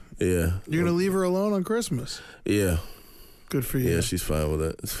 Yeah? Yeah. You're going to leave her alone on Christmas? Yeah. Good for you. Yeah, she's fine with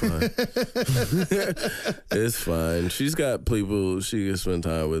it. It's fine. It's fine. She's got people she can spend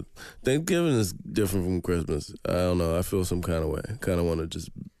time with. Thanksgiving is different from Christmas. I don't know. I feel some kind of way. Kind of want to just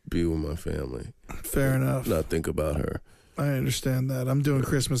be with my family. Fair enough. Not think about her. I understand that. I'm doing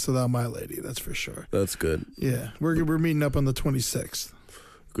Christmas without my lady. That's for sure. That's good. Yeah, we're meeting up on the 26th.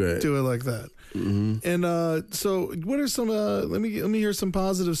 Great. Do it like that. Mm-hmm. And so, what are some? Let me hear some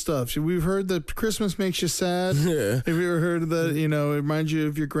positive stuff. We've heard that Christmas makes you sad. Yeah. Have you ever heard that? It reminds you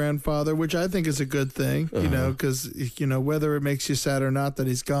of your grandfather, which I think is a good thing. Because whether it makes you sad or not that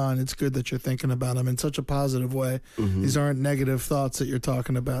he's gone, it's good that you're thinking about him in such a positive way. Mm-hmm. These aren't negative thoughts that you're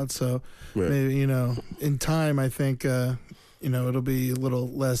talking about. So maybe in time, I think. It'll be a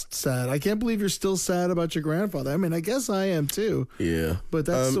little less sad. I can't believe you're still sad about your grandfather. I mean, I guess I am too. Yeah. But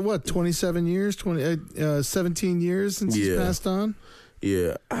that's 27 years, 17 years since he's passed on?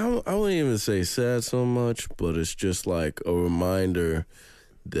 Yeah. I wouldn't even say sad so much, but it's just like a reminder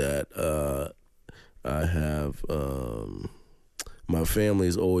that I have, my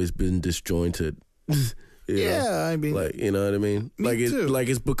family's always been disjointed. Yeah, I mean. Like, you know what I mean?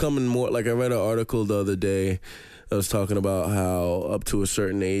 It's becoming more, like I read an article the other day. I was talking about how up to a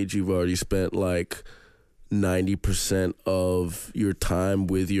certain age, you've already spent like 90% of your time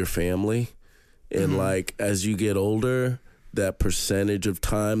with your family. And like, as you get older, that percentage of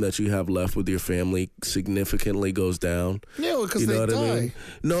time that you have left with your family significantly goes down. Yeah, well, because they die. I mean?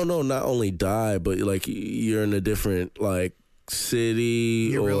 No, not only die, but like you're in a different like city.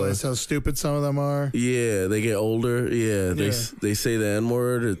 You realize how stupid some of them are. Yeah, they get older. Yeah, they say the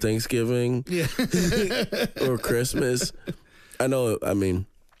N-word at Thanksgiving. Yeah, or Christmas. I know. I mean,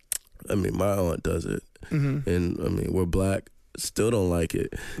 my aunt does it, and I mean, we're black. Still don't like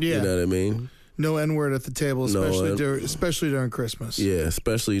it. Yeah, you know what I mean. No N-word at the table, especially during Christmas. Yeah,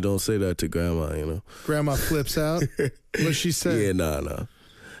 especially you don't say that to grandma. Grandma flips out. What's she say? Yeah, no,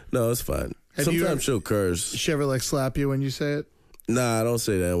 it's fine. Sometimes she'll curse. She ever like slap you when you say it? Nah, I don't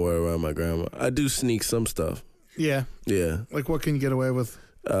say that word around my grandma. I do sneak some stuff. Yeah. Yeah. Like what can you get away with?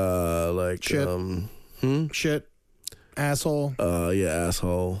 Like shit. Shit. Asshole. Yeah,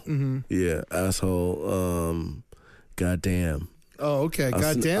 asshole. Mm-hmm. Yeah, asshole. Goddamn. Oh, okay.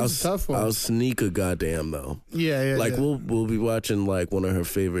 Goddamn's a tough one. I'll sneak a goddamn though. Yeah. Like we'll be watching like one of her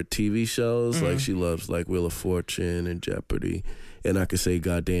favorite TV shows. Mm-hmm. Like she loves like Wheel of Fortune and Jeopardy. And I could say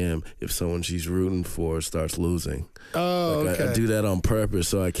goddamn if someone she's rooting for starts losing. Oh, like, okay. I do that on purpose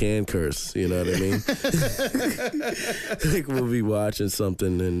so I can curse. You know what I mean? Like we'll be watching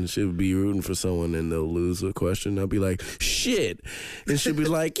something and she'll be rooting for someone and they'll lose a question. I'll be like, shit. And she'll be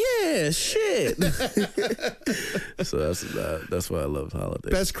like, yeah, shit. So that's why I love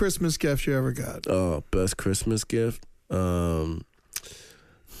holidays. Best Christmas gift you ever got? Oh, best Christmas gift?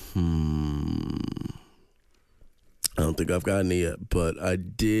 I don't think I've gotten it yet, but I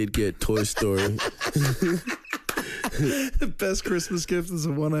did get Toy Story. The best Christmas gift is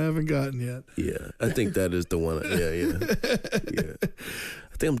the one I haven't gotten yet. Yeah, I think that is the one. Yeah.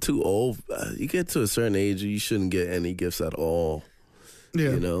 I think I'm too old. You get to a certain age, you shouldn't get any gifts at all.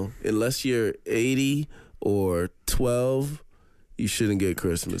 Yeah. Unless you're 80 or 12, you shouldn't get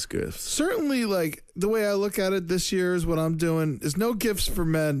Christmas gifts. Certainly, like, the way I look at it this year is what I'm doing is no gifts for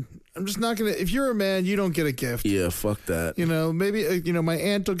men. I'm just not going to, if you're a man, you don't get a gift. Yeah, fuck that. Maybe, my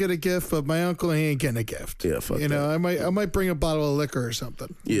aunt will get a gift, but my uncle, he ain't getting a gift. Yeah, fuck that. I might bring a bottle of liquor or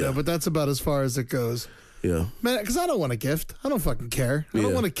something. Yeah. But that's about as far as it goes. Yeah. Man, because I don't want a gift. I don't fucking care. I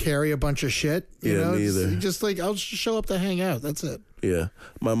don't want to carry a bunch of shit. You know? Me either. It's just like, I'll just show up to hang out. That's it. Yeah.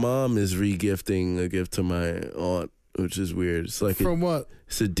 My mom is re-gifting a gift to my aunt, which is weird. It's like from what?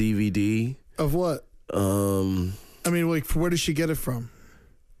 It's a DVD. Of what? Where did she get it from?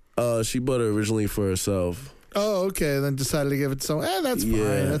 She bought it originally for herself. Oh, okay. Then decided to give it to someone. That's fine.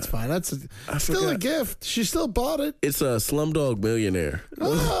 Yeah. That's fine. That's still a gift. She still bought it. It's a Slumdog Millionaire.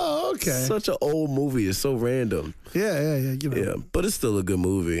 Oh, okay. Such an old movie. It's so random. Yeah. Yeah, but it's still a good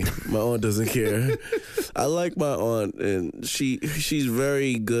movie. My aunt doesn't care. I like my aunt, and she's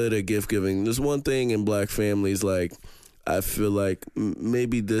very good at gift giving. There's one thing in black families, like, I feel like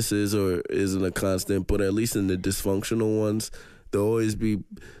maybe this is or isn't a constant, but at least in the dysfunctional ones, there'll always be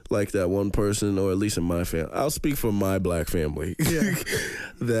like that one person, or at least in my family. I'll speak for my black family. Yeah.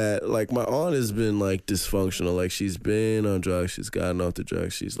 That, like, my aunt has been, like, dysfunctional. Like, she's been on drugs. She's gotten off the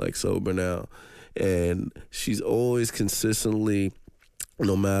drugs. She's, like, sober now. And she's always consistently,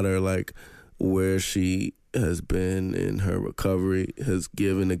 no matter, like, where she has been in her recovery, has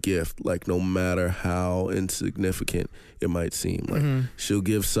given a gift, like, no matter how insignificant it might seem. Like, she'll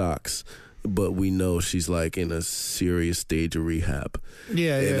give socks. but we know she's like in a serious stage of rehab.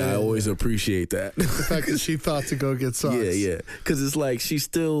 Yeah, I always appreciate that. The fact that she thought to go get socks. Yeah. Because it's like she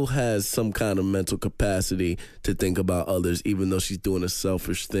still has some kind of mental capacity to think about others, even though she's doing a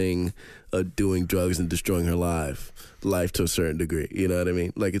selfish thing, doing drugs and destroying her life to a certain degree. You know what I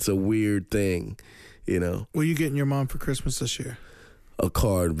mean? Like, it's a weird thing, you know? What are you getting your mom for Christmas this year? A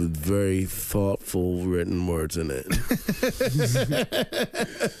card with very thoughtful written words in it.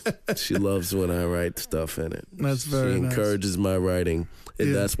 She loves when I write stuff in it. That's very She nice. encourages my writing,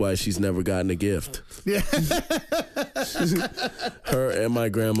 and that's why she's never gotten a gift. Yeah. Her and my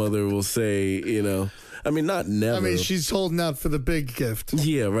grandmother will say, you know, I mean, not never. I mean, she's holding out for the big gift.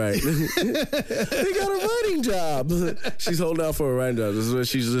 Yeah, right. They got a writing job. She's holding out for a writing job. This is where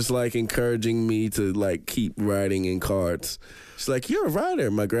she's just like encouraging me to like keep writing in cards. She's like, you're a writer.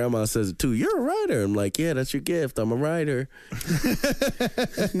 My grandma says it too. You're a writer. I'm like, yeah, that's your gift. I'm a writer.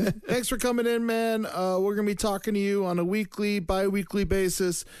 Thanks for coming in, man. We're going to be talking to you on a weekly, bi-weekly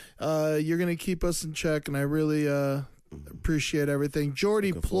basis. You're going to keep us in check, and I really appreciate everything.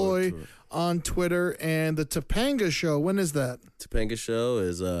 Jordy Ploy on Twitter, and the Topanga Show. When is that? Topanga Show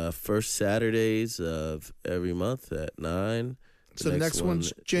is first Saturdays of every month at 9. So the next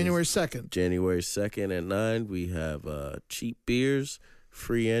one's January 2nd. January 2nd at 9. We have cheap beers,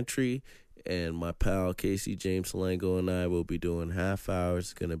 free entry, and my pal Casey James Salango and I will be doing half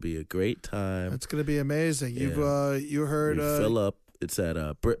hours. It's going to be a great time. It's going to be amazing. Yeah. You heard... fill up. It's at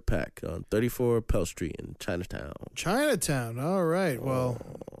Brit Pack on 34 Pell Street in Chinatown. Chinatown. All right. Well,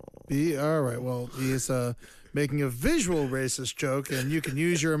 he's making a visual racist joke, and you can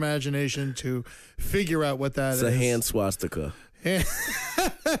use your imagination to figure out what that is. It's a hand swastika.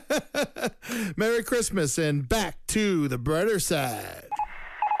 Merry Christmas, and back to the brighter side.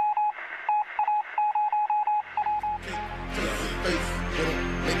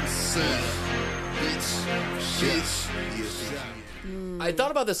 I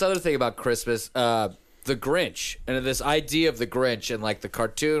thought about this other thing about Christmas, the Grinch, and this idea of the Grinch, and like the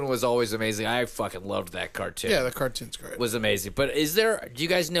cartoon was always amazing. I fucking loved that cartoon. Yeah, the cartoon's great. Was amazing. But do you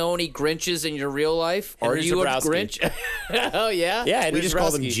guys know any Grinches in your real life? Are Henry you Zabrowski. a Grinch? Oh, yeah? Yeah, We just call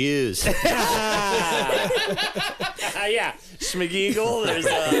them Jews. Yeah, Schmegeagle.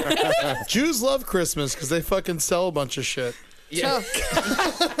 There's Jews love Christmas because they fucking sell a bunch of shit. Yeah.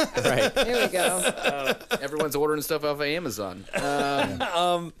 Right. Here we go. Everyone's ordering stuff off of Amazon.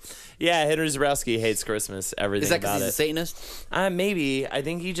 Yeah, Henry Zabrowski hates Christmas. Everything Is that about because he's it. a Satanist? Maybe. I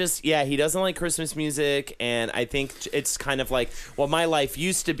think he doesn't like Christmas music, and I think it's kind of like what my life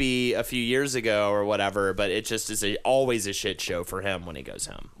used to be a few years ago or whatever, but it just is always a shit show for him when he goes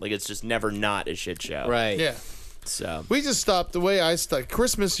home. Like, it's just never not a shit show. Right. Yeah. So we just stopped. The way I stopped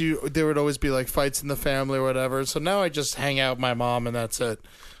Christmas, there would always be like fights in the family or whatever. So now I just hang out with my mom and that's it.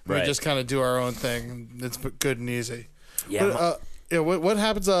 We Right. just kind of do our own thing. It's good and easy. Yeah. But, what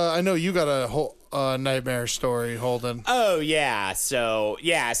happens? I know you got a whole nightmare story, Holden. Oh yeah, so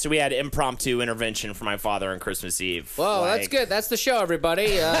we had impromptu intervention for my father on Christmas Eve. Well, that's good. That's the show, everybody.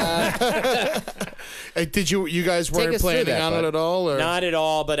 Hey, did you guys weren't us through planning that, on bud. it at all? Or? Not at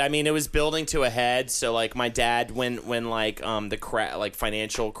all, but I mean, it was building to a head. So like my dad, when the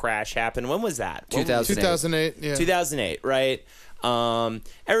financial crash happened, when was that? 2008. Yeah. 2008, right?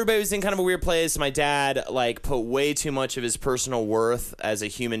 Everybody was in kind of a weird place. My dad like put way too much of his personal worth as a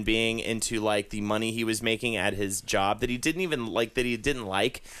human being into like the money he was making at his job that he didn't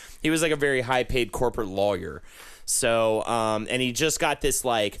like. He was like a very high paid corporate lawyer. So, and he just got this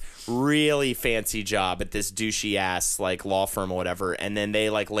like really fancy job at this douchey ass like law firm or whatever. And then they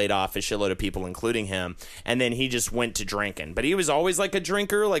like laid off a shitload of people, including him. And then he just went to drinking. But he was always like a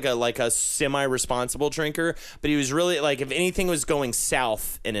drinker, like a semi-responsible drinker. But he was really like, if anything was going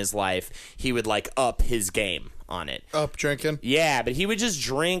south in his life, he would like up his game on it. Up drinking? Yeah, but he would just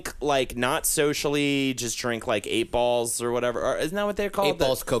drink like not socially, just drink like 8 balls or whatever. Or, isn't that what they're called? 8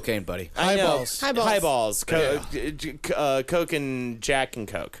 balls cocaine, buddy. I know. Highballs. Coke and Jack and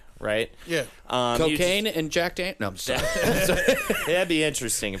Coke, right? Yeah. Cocaine and Jack Dan? No, I'm sorry. That'd be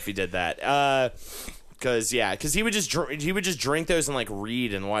interesting if he did that. Because he would just drink those and like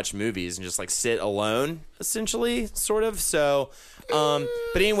read and watch movies and just like sit alone, essentially, sort of. So, but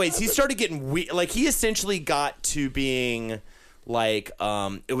anyways, he started getting like he essentially got to being like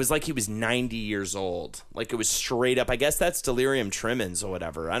it was like he was 90 years old. Like it was straight up. I guess that's delirium tremens or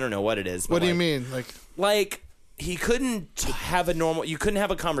whatever. I don't know what it is. But What do you mean? Like he couldn't have you couldn't have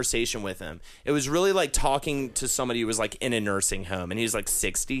a conversation with him. It was really like talking to somebody who was like in a nursing home and he was like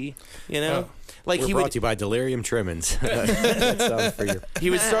 60, you know? Like We're brought to you by delirium tremens. He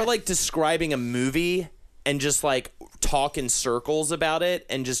would start like describing a movie and just like talk in circles about it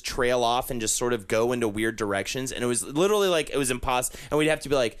and just trail off and just sort of go into weird directions. And it was literally like, it was impossible. And we'd have to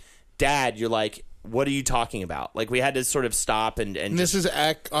be like, Dad, you're like, what are you talking about? Like, we had to sort of stop and this is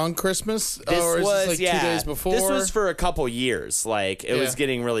on Christmas? This or is was, this like 2 days before? This was for a couple years. Like, it was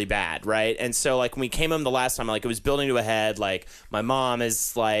getting really bad, right? And so, like, when we came home the last time, like, it was building to a head. Like, my mom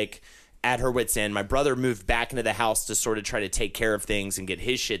is, like, at her wit's end. My brother moved back into the house to sort of try to take care of things and get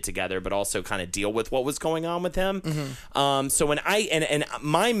his shit together, but also kind of deal with what was going on with him. So when and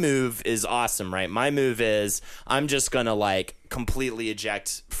my move is awesome, right? My move is I'm just gonna like completely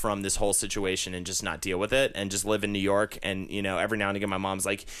eject from this whole situation and just not deal with it and just live in New York. And, you know, every now and again, my mom's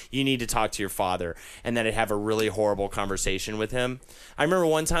like, you need to talk to your father. And then I'd have a really horrible conversation with him. I remember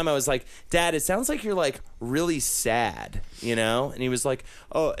one time I was like, Dad, it sounds like you're like really sad, you know? And he was like,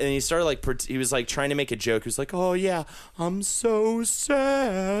 oh, and he started like, he was like trying to make a joke. He was like, oh yeah, I'm so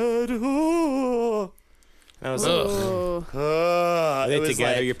sad. Oh. And I was like, Are they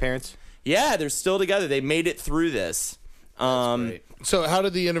together, like, your parents? Yeah, they're still together. They made it through this. So how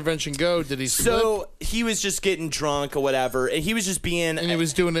did the intervention go? Did he slip? So he was just getting drunk or whatever, and he was just being. And he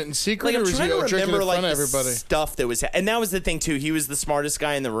was doing it in secret, like, or I'm was he trying to drinking remember in like front of the everybody? stuff that was, and that was the thing too. He was the smartest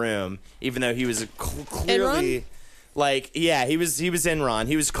guy in the room, even though he was clearly. Like, yeah, he was Enron.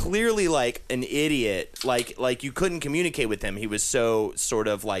 He was clearly like an idiot. Like you couldn't communicate with him. He was so sort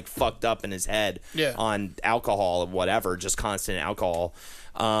of like fucked up in his head on alcohol or whatever, just constant alcohol.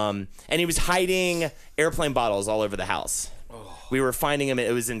 And he was hiding airplane bottles all over the house. We were finding him.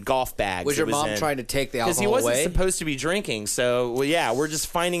 It was in golf bags. Was your mom trying to take the alcohol away? Because he wasn't supposed to be drinking. So, well, yeah, we're just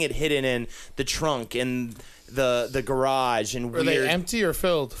finding it hidden in the trunk, in the garage, and Were they empty or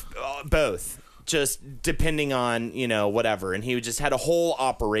filled? Both. Just depending on, you know, whatever. And he just had a whole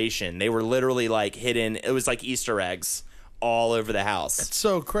operation. They were literally like hidden. It was like Easter eggs all over the house. It's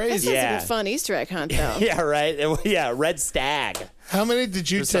so crazy. That sounds like a fun Easter egg hunt, though. Yeah, right? Yeah, red stag. How many did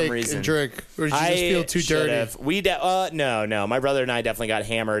you take and drink? Or did you just feel too dirty? We no. My brother and I definitely got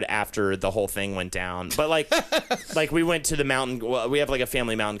hammered after the whole thing went down. But like we went to the mountain. Well, we have like a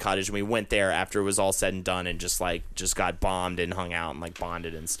family mountain cottage, and we went there after it was all said and done, and just got bombed and hung out and like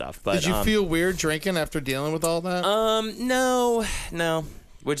bonded and stuff. But did you feel weird drinking after dealing with all that? No.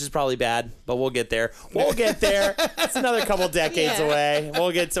 Which is probably bad, but we'll get there. It's another couple decades away.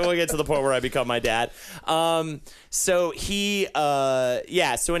 We'll get to the point where I become my dad. So he,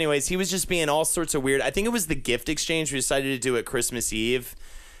 so anyways, he was just being all sorts of weird. I think it was the gift exchange we decided to do at Christmas Eve.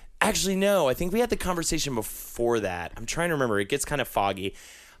 Actually, no, I think we had the conversation before that. I'm trying to remember. It gets kind of foggy.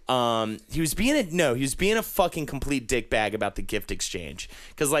 He was being a fucking complete dickbag about the gift exchange.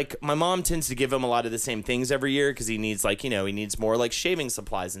 Cause like my mom tends to give him a lot of the same things every year. Cause he needs like, you know, he needs more like shaving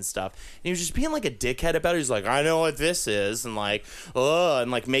supplies and stuff. And he was just being like a dickhead about it. He's like, I know what this is. And like, and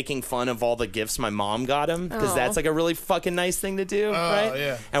like making fun of all the gifts my mom got him. Cause that's like a really fucking nice thing to do. Right.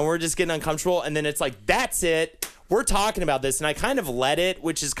 Yeah. And we're just getting uncomfortable. And then it's like, that's it. We're talking about this, and I kind of let it,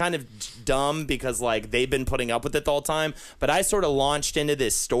 which is kind of dumb because, like, they've been putting up with it the whole time. But I sort of launched into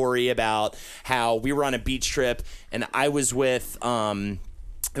this story about how we were on a beach trip, and I was with,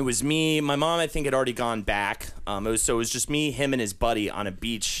 it was me. My mom, I think, had already gone back. It was just me, him, and his buddy on a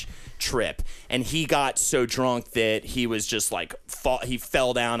beach trip. And he got so drunk that he was just, like, he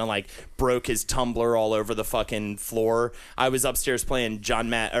fell down and, like, broke his tumbler all over the fucking floor. I was upstairs playing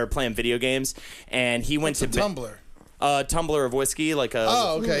playing video games, and he went to tumbler? A tumbler of whiskey, like a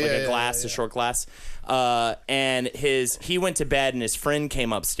glass, a short glass. And he went to bed, and his friend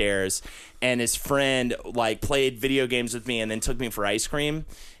came upstairs, and his friend like played video games with me, and then took me for ice cream.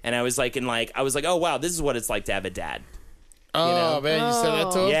 And I was like, oh wow, this is what it's like to have a dad. Oh, you know? Man, you said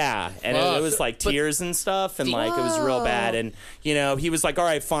that to him? Yeah, and it was like tears and stuff, and like it was real bad. And you know, he was like, all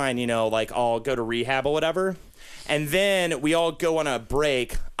right, fine, you know, like I'll go to rehab or whatever. And then we all go on a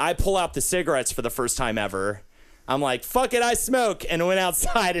break. I pull out the cigarettes for the first time ever. I'm like, fuck it, I smoke, and went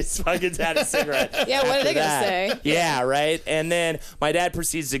outside and fucking had a cigarette. Yeah, what are they going to say? Yeah, right? And then my dad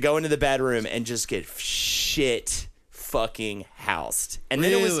proceeds to go into the bedroom and just get shit fucking housed. And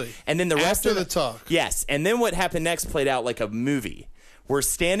then the rest of the talk. Yes. And then what happened next played out like a movie. We're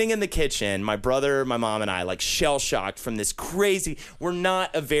standing in the kitchen, my brother, my mom, and I, like shell-shocked from this crazy, we're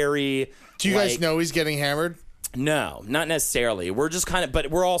not a very... Do you guys know he's getting hammered? No, not necessarily. We're just kind of, but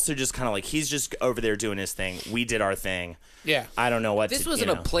we're also just kind of like, he's just over there doing his thing. We did our thing. Yeah. I don't know what this wasn't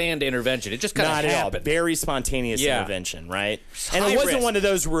a planned intervention. It just kind of happened. Not at all. Very spontaneous intervention, right? And it wasn't one of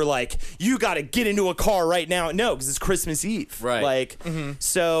those where like, you got to get into a car right now. No, because it's Christmas Eve. Right. Like,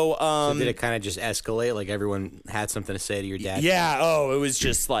 so did it kind of just escalate? Like everyone had something to say to your dad? Yeah. Oh, it was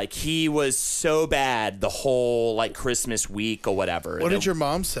just like, he was so bad the whole like Christmas week or whatever. What did your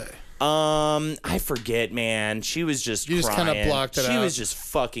mom say? I forget, man. She was just You crying. just kind of blocked it out. She was just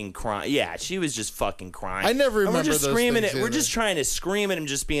fucking crying. Yeah, she was just fucking crying. I never remember and we're just those screaming things it. We're either. just trying to scream at him,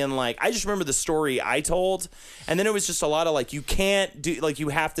 just being like, I just remember the story I told, and then it was just a lot of like, you can't do, like, you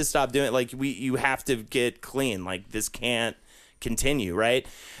have to stop doing it. Like, you have to get clean. Like, this can't continue, right?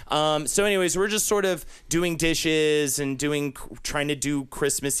 So anyways, we're just sort of doing dishes and trying to do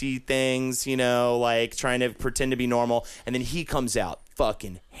Christmassy things, you know, like trying to pretend to be normal. And then he comes out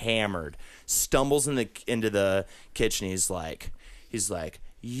fucking hammered, stumbles into the kitchen. He's like,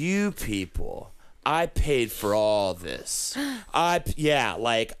 you people, I paid for all this.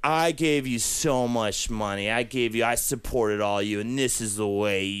 I gave you so much money. I supported all you, and this is the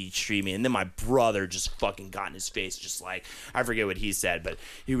way you treat me. And then my brother just fucking got in his face, just like, I forget what he said, but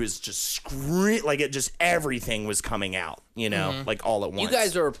he was just screaming, like it just, everything was coming out, you know, like all at once. You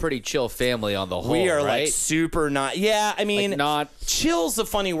guys are a pretty chill family on the whole, We are right? like super not, yeah, I mean, Like not chill's a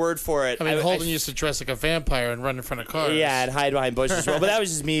funny word for it. I mean, Holden used to dress like a vampire and run in front of cars. Yeah, and hide behind bushes as well. But that was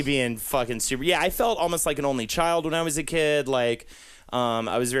just me being fucking super. Yeah, I felt almost like an only child when I was a kid. Like,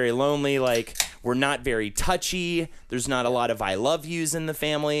 I was very lonely. Like, we're not very touchy. There's not a lot of I love yous in the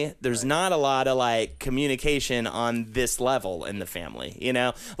family. There's not a lot of, like, communication on this level in the family, you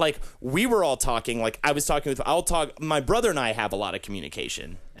know? Like, we were all talking. Like, I was talking with, my brother and I have a lot of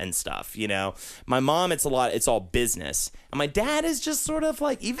communication and stuff, you know? My mom, it's all business. And my dad is just sort of,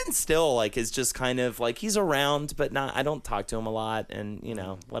 like, even still, like, is just kind of, like, he's around, but I don't talk to him a lot, and, you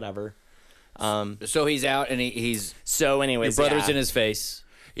know, whatever. So he's out, and he's... So anyways, your brother's in his face.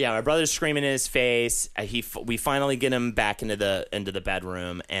 Yeah, my brother's screaming in his face. We finally get him back into the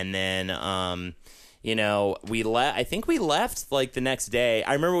bedroom, and then you know, I think we left like the next day.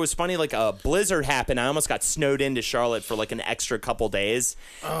 I remember it was funny, like a blizzard happened. I almost got snowed into Charlotte for like an extra couple days,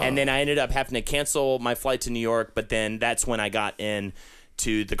 and then I ended up having to cancel my flight to New York. But then that's when I got in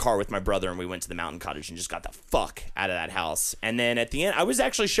to the car with my brother, and we went to the mountain cottage and just got the fuck out of that house. And then at the end, I was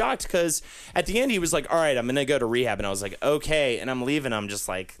actually shocked because at the end he was like, all right, I'm gonna go to rehab, and I was like, okay, and I'm leaving. I'm just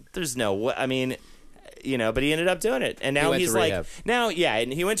like, there's no way. I mean, you know, but he ended up doing it, and now he's like,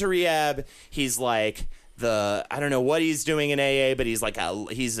 and he went to rehab. He's like, I don't know what he's doing in AA, but he's like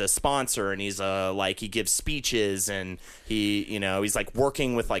he's a sponsor, and he's like, he gives speeches, and he's like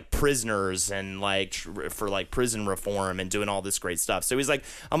working with like prisoners and like for like prison reform and doing all this great stuff. So he's like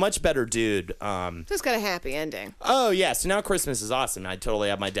a much better dude. So it's got a happy ending. Oh yeah, so now Christmas is awesome. I totally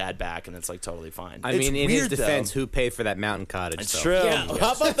have my dad back, and it's like totally fine. I mean, in his defense, who paid for that mountain cottage? It's true. Yeah,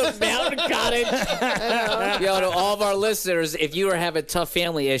 how about the mountain cottage? Yo, to all of our listeners, if you are having tough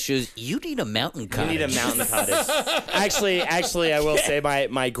family issues, you need a mountain cottage. You need a mountain cottage. Actually, I will say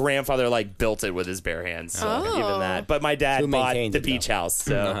my grandfather like built it with his bare hands. So even that. But my dad bought the beach house.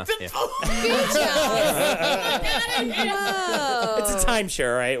 So Beach house. it's a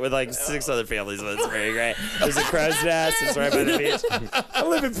timeshare, right? With like 6 other families. But it's very great. There's a crow's nest. It's right by the beach. I'm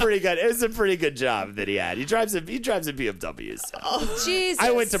living pretty good. It was a pretty good job that he had. He drives a BMW. So. Oh Jesus!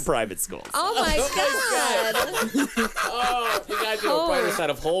 I went to private school. So. Oh my God! Oh, you gotta do a brighter side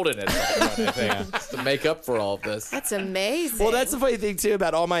of Holden at some point, I think, just to make up for all of this. That's amazing. Well, that's the funny thing too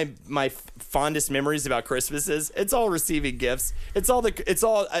about all my fondest memories about Christmas is it's all receiving gifts. It's all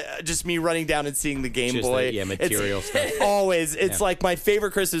just me running down and seeing the Game Boy. Material stuff. Always, it's like my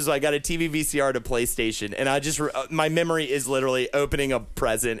favorite Christmas. I got a TV VCR to PlayStation, and I just my memory is literally opening a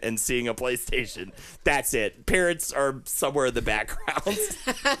present and seeing a PlayStation. That's it. Parents are somewhere in the background.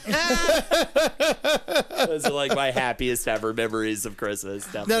 Those are like my happiest ever memories of Christmas.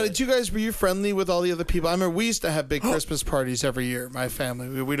 Definitely. Now, were you friendly with all the other people? I remember we used to have big Christmas parties every year, my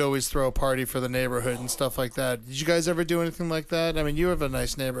family. We'd always throw a party for the neighborhood and stuff like that. Did you guys ever do anything like that? I mean, you have a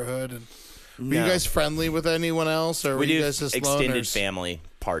nice neighborhood. And were you guys friendly with anyone else? Or were you guys just extended loners? Family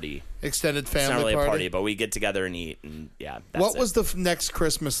party. Extended family party? It's not really party? a party, but we get together and eat. And yeah, what was the next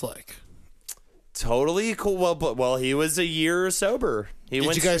Christmas like? Totally cool. Well, he was a year sober. Did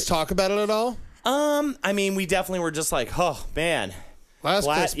you guys talk about it at all? I mean, we definitely were just like, oh, man.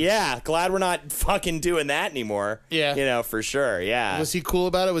 Christmas. Yeah, glad we're not fucking doing that anymore. Yeah. You know, for sure, yeah. Was he cool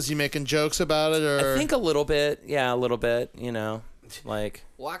about it? Was he making jokes about it? Or I think a little bit. Yeah, a little bit, you know. Like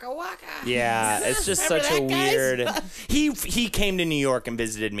waka waka. Yeah, it's just such a weird. He came to New York and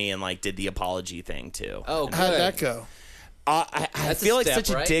visited me and like did the apology thing too. Oh, good. How'd that go? I feel like such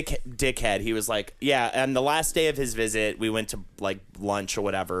a right? dickhead. He was like, yeah, and the last day of his visit, we went to like lunch or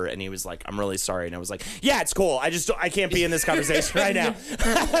whatever, and he was like, I'm really sorry. And I was like, yeah, it's cool. I can't be in this conversation right now.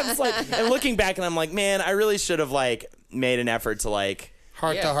 I was like, and looking back, and I'm like, man, I really should have like made an effort to like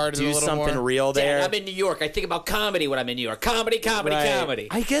heart-to-heart do a little something more. real there. Dad, I'm in New York. I think about comedy when I'm in New York. Comedy. Right.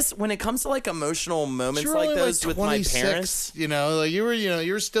 I guess when it comes to like emotional moments You're like only those with my 26, parents, you know, like you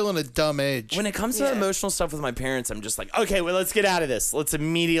were still in a dumb age. when it comes to emotional stuff with my parents, I'm just like, okay, well, let's get out of this. Let's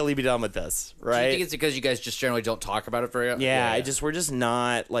immediately be done with this, Do you right? think it's because you guys just generally don't talk about it very often? Yeah, we're just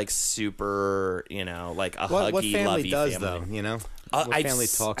not like super, like a huggy, What family lovey does family. though? You know, what family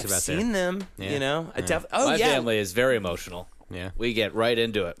talks I've about seen their... them. Yeah. You know, My family is very emotional. Yeah, we get right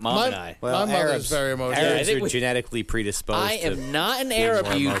into it. Mom and I. Well, My mother's very emotional. Arabs I think are genetically predisposed. I to am not an being Arab,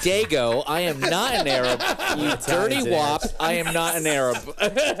 more you emotional. dago. I am not an Arab, you dirty wop. I am not an Arab.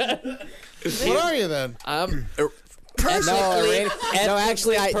 What are you then? No,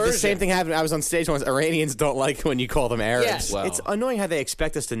 actually, the same thing happened. I was on stage once. Iranians don't like when you call them Arabs. Yes. Wow. It's annoying how they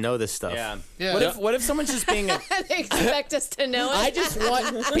expect us to know this stuff. Yeah. What if someone's just being They expect us to know it. I just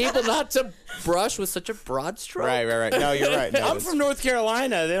want people not to brush with such a broad stroke. Right. No, you're right. No, I'm from North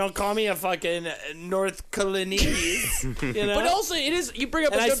Carolina. They don't call me a fucking North Carolinians. You know? But also, it is you bring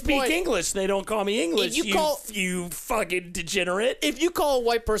up and a I good speak point. English. They don't call me English. If you fucking degenerate. If you call a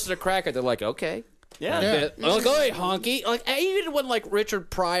white person a cracker, they're like, okay. Yeah. Like, oh, hey, honky. Like, even when like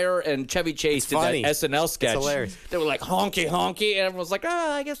Richard Pryor and Chevy Chase did funny. that SNL sketch, It's hilarious. they were like honky, honky, and everyone was like,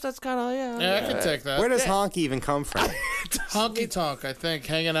 oh, I guess that's kind of Yeah, I can take that. Where does honky even come from? Honky tonk, I think,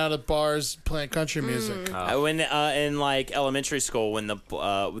 hanging out at bars playing country music. When in like elementary school, when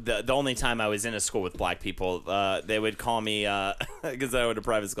the only time I was in a school with black people, they would call me because I went to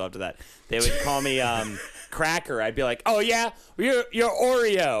private school after that. They would call me cracker. I'd be like, oh yeah, you're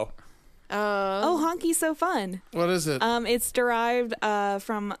Oreo. Honky's so fun. What is it? It's derived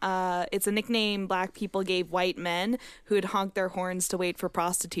from it's a nickname black people gave white men who would honk their horns to wait for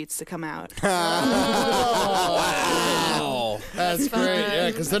prostitutes to come out. Wow. That's great. Yeah,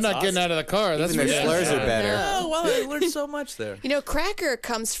 because they're not getting out of the car. That's Even their slurs are better. Oh, well, I learned so much there. You know, cracker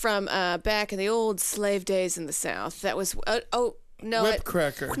comes from back in the old slave days in the South. That was no, Whip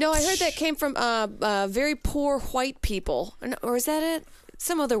cracker. No, I heard that came from very poor white people, or is that it?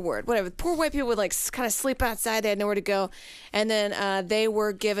 Some other word, whatever. Poor white people would like kind of sleep outside. They had nowhere to go. And then they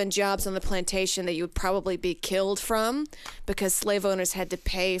were given jobs on the plantation that you would probably be killed from because slave owners had to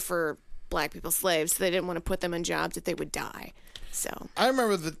pay for black people slaves. So they didn't want to put them in jobs that they would die. So I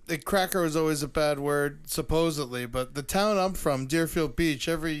remember the cracker was always a bad word, supposedly, but the town I'm from, Deerfield Beach,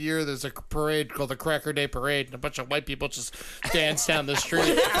 every year there's a parade called the Cracker Day Parade, and a bunch of white people just dance down the street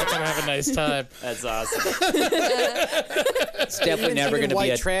and have a nice time. That's awesome. It's definitely never going to be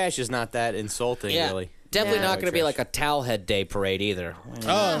white a trash is not that insulting, really. Definitely not going to be like a Towelhead Day parade either.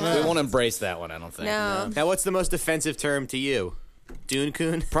 Oh, no. We won't embrace that one, I don't think. no. Now, what's the most offensive term to you?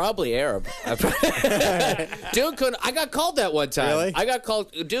 Dune-kun? Probably Arab. Dune-kun, I got called that one time. Really? I got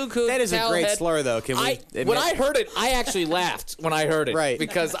called Dune-kun. That is a great Towelhead. slur, though. Can we admit? When I heard it, I actually laughed when I heard it. Right.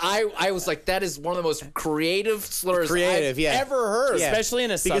 Because I was like, that is one of the most creative slurs I've ever heard. Yeah. Especially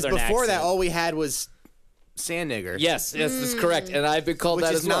in a because southern before that, accent. all we had was sand nigger. Yes, that's correct. And I've been called Which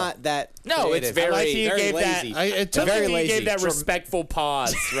that is as well. not that No, creative. it's very, I like you very gave lazy. It took very You lazy. gave that respectful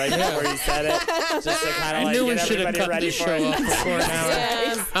pause right before you said it, just to kind of I like knew we get should have everybody cut ready this for show it. off before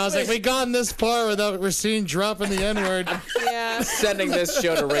now. I was like, we gone this far without Recine dropping the N-word. Yeah. Sending this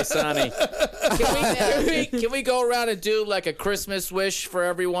show to Recine. Can we go around and do like a Christmas wish for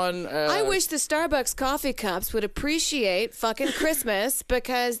everyone? I wish the Starbucks coffee cups would appreciate fucking Christmas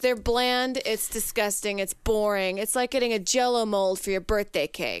because they're bland, it's disgusting, it's boring. It's like getting a Jell-O mold for your birthday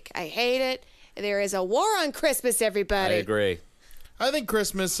cake. I hate it. There is a war on Christmas, everybody. I agree. I think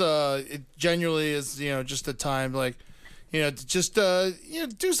Christmas, it genuinely is, just a time like, just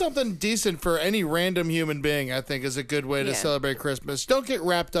do something decent for any random human being. I think is a good way to celebrate Christmas. Don't get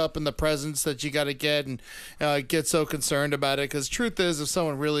wrapped up in the presents that you got to get and get so concerned about it. Because truth is, if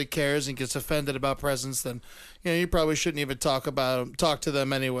someone really cares and gets offended about presents, then you probably shouldn't even talk to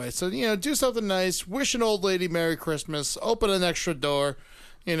them anyway. So do something nice. Wish an old lady Merry Christmas. Open an extra door.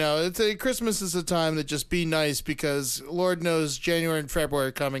 Christmas is a time to just be nice because Lord knows January and February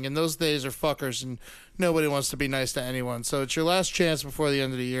are coming, and those days are fuckers, and nobody wants to be nice to anyone. So it's your last chance before the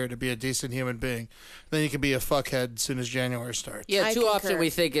end of the year to be a decent human being. Then you can be a fuckhead as soon as January starts. Yeah, too often we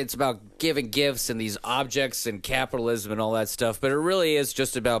think it's about giving gifts and these objects and capitalism and all that stuff, but it really is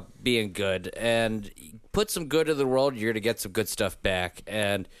just about being good. And put some good in the world, you're going to get some good stuff back.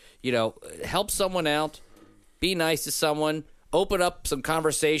 And, help someone out, be nice to someone. Open up some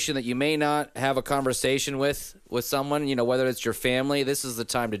conversation that you may not have a conversation with someone, whether it's your family. This is the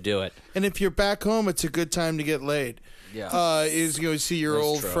time to do it. And if you're back home, it's a good time to get laid. Yeah. You see your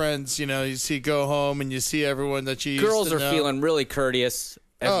old friends, you see go home and you see everyone that you Girls used to are know. feeling really courteous.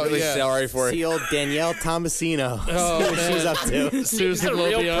 I'm really sorry for See you. old Danielle Tomasino. Oh, See what man. she's up to. Susan She's a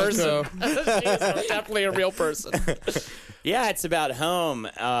real Lobianco. person. She's definitely a real person. Yeah, it's about home,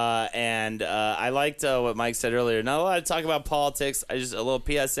 and I liked what Mike said earlier. Not a lot of talk about politics. A little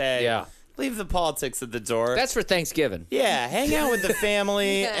PSA. Yeah. Leave the politics at the door. That's for Thanksgiving. Yeah, hang out with the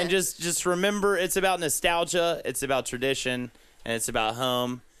family and just remember it's about nostalgia, it's about tradition, and it's about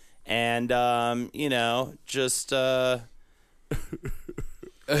home. And just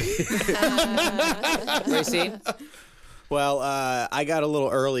Recine? Well, I got a little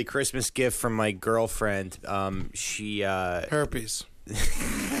early Christmas gift from my girlfriend. She herpes. No,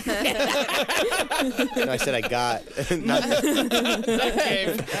 I said I got. Not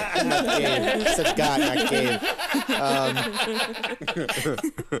gave. Not gave. I said got, not gave.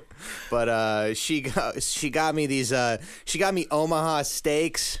 But she got me these. She got me Omaha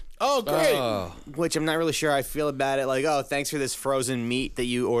steaks. Oh, great. Which I'm not really sure how I feel about it. Like, oh, thanks for this frozen meat that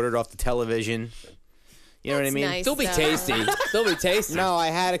you ordered off the television. You know what I mean? nice, They'll be though. tasty. They'll be tasty. No, I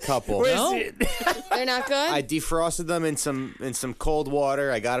had a couple. No? They're not good? I defrosted them in some cold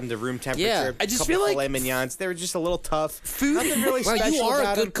water. I got them to room temperature. Yeah, I just couple feel like filet mignons. They were just a little tough. Food. Nothing really Well, special you are a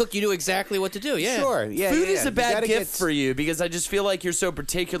about good them. cook. You know exactly what to do. Yeah. Sure. Yeah. Food yeah, is yeah. a bad You gotta gift get- for you because I just feel like you're so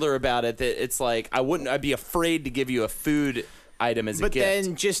particular about it that it's like I'd be afraid to give you a food item as a But gift.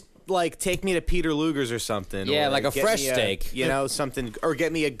 then just like take me to Peter Luger's or something. Yeah, or like a get fresh me steak. You know, something, or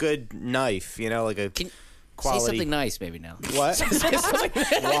get me a good knife. You know, like a quality. Say something nice maybe now. What?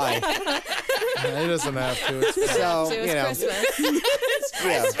 Why? He doesn't have to. It's fine. So It was you know, Christmas.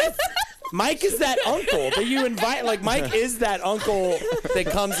 yeah. Mike is that uncle that you invite. Like Mike is that uncle that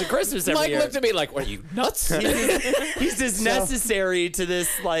comes to Christmas every Mike year. looked at me like, "What are you nuts?" He's as necessary to this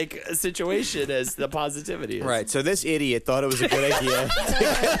like situation as the positivity is. Right. So this idiot thought it was a good idea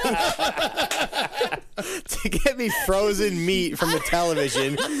to get me frozen meat from the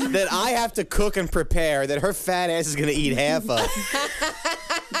television that I have to cook and prepare that her fat ass is going to eat half of.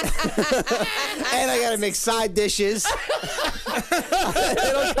 And I got to make side dishes.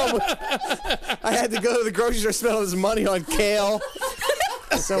 I had to go to the grocery store, spend all this money on kale.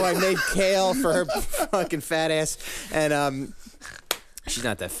 So I made kale for her fucking fat ass. And she's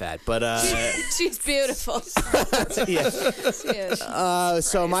not that fat, but She's beautiful. yeah. Yeah.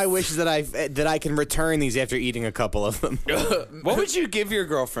 So my wish is that I can return these after eating a couple of them. What would you give your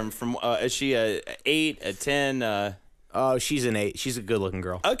girlfriend from? Is she a 8, a 10? Oh, she's an 8. She's a good-looking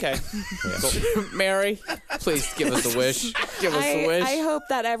girl. Okay. Mary, please give us a wish. Give us a wish. I hope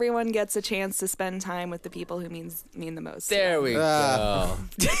that everyone gets a chance to spend time with the people who mean the most. to There them. we go.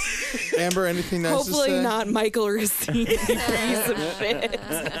 Amber, anything nice to Hopefully say? not Michael Recine, you piece of shit.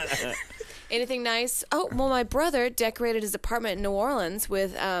 Anything nice? Oh, well, my brother decorated his apartment in New Orleans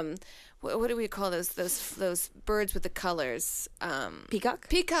with what do we call those birds with the colors? Peacock?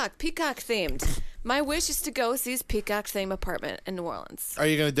 Peacock themed. My wish is to go see his peacock themed apartment in New Orleans. Are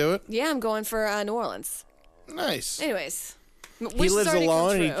you going to do it? Yeah, I'm going for New Orleans. Nice. Anyways, He lives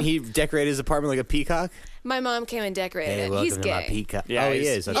alone and he decorated his apartment like a peacock? My mom came and decorated Hey, it. welcome He's to gay. my peacock. Yeah, oh, he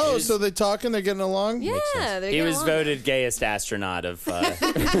he's- is. Okay. Oh, so they're talking? They're getting along? Yeah, they're He getting was along. voted gayest astronaut of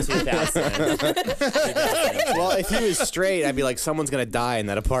 2000. Well, if he was straight, I'd be like, someone's going to die in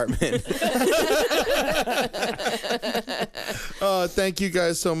that apartment. Thank you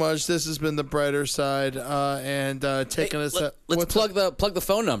guys so much. This has been The Brighter Side, and taking us... Let's plug the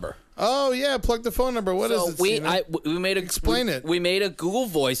phone number. Oh, yeah, plug the phone number. What is it, we Steven? made a Explain it. We made a Google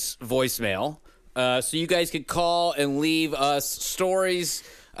voicemail, so you guys could call and leave us stories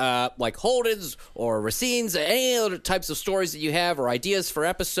like Holden's or Racine's, any other types of stories that you have, or ideas for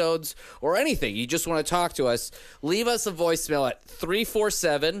episodes, or anything. You just want to talk to us. Leave us a voicemail at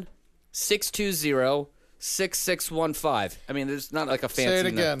 347-620-6615. I mean, there's not like a fancy. Say it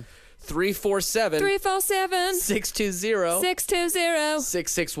again. 347 347 620 620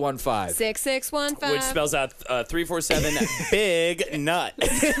 6615. 6615. Which spells out 347 Big Nut.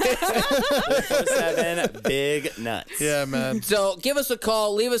 347 Big Nuts. Yeah, man. So give us a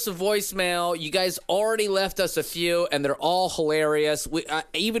call, leave us a voicemail. You guys already left us a few, and they're all hilarious.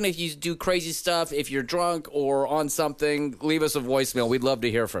 Even if you do crazy stuff, if you're drunk or on something, leave us a voicemail. We'd love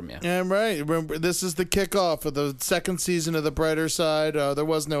to hear from you. Yeah, right. Remember, this is the kickoff of the second season of The Brighter Side. There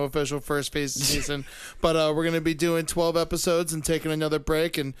was no official special first phase season. But we're going to be doing 12 episodes and taking another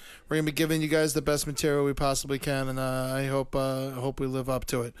break, and we're going to be giving you guys the best material we possibly can, and I hope we live up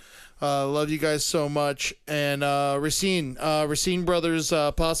to it. Love you guys so much. And Recine Brothers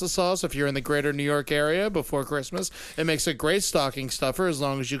pasta sauce, if you're in the greater New York area before Christmas, it makes a great stocking stuffer as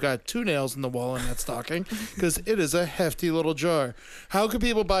long as you got 2 nails in the wall in that stocking, because it is a hefty little jar. How can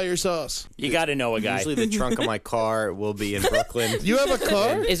people buy your sauce? You got to know a guy. Usually the trunk of my car will be in Brooklyn. You have a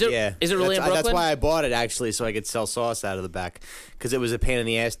car? Is it really in Brooklyn? That's why I bought it, actually, so I could sell sauce out of the back, because it was a pain in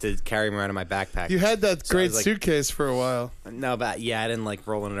the ass to carry them around in my backpack. You had that great suitcase for a while. No, but I didn't like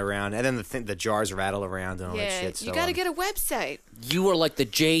rolling it around. And then the jars rattle around and all that shit. So, you got to get a website. You are like the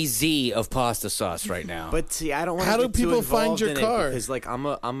Jay-Z of pasta sauce right now. But see, I don't want to How do get too people find involved your in it car? because like I'm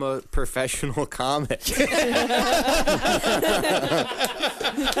a professional comic. Say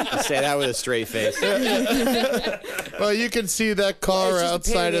that with a straight face. Well, you can see that car just a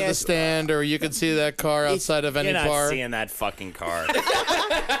outside pain in of the the ass. stand, or you can see that car outside of any You're not bar. seeing that fucking car.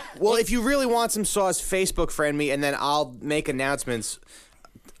 Well, if you really want some sauce, Facebook friend me, and then I'll make announcements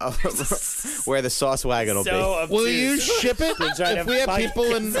where the sauce wagon will be. Will you ship it? If we have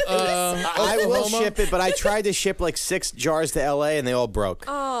people in I will Oklahoma? ship it, but I tried to ship like 6 jars to LA and they all broke.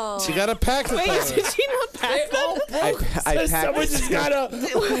 Oh. So you got to pack the Wait, thing. did you not pack them? I packed. Someone just got a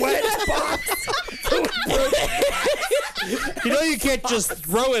wet box. You know you can't just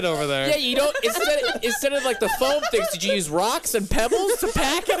throw it over there. Yeah, you don't. Instead of like the foam things, did you use rocks and pebbles to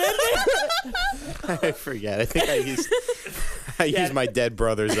pack it in there? I forget. I think I used my dead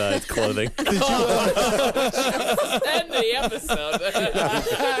brother's clothing. End the episode.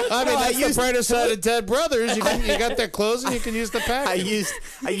 I mean, that's the brighter side of Dead Brothers. You got their clothes and you can use the pack. I used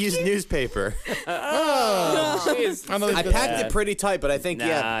newspaper. Oh, I packed it pretty tight, but I think You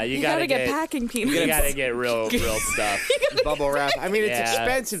gotta get packing peanuts. You gotta get real stuff. Bubble wrap. I mean, it's Yeah.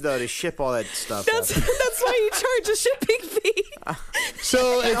 expensive though to ship all that stuff. That's why you charge a shipping fee.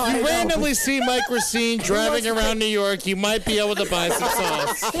 So if you randomly see Mike Recine driving around New York, you might be able to buy some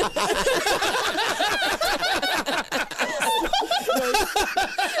sauce.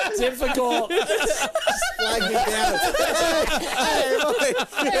 Difficult. Flag me down.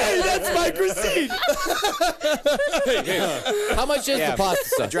 Hey, that's Mike Recine. How much is the pasta I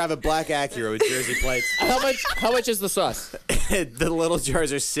sauce? drive a black Acura with Jersey plates. How much is the sauce? The little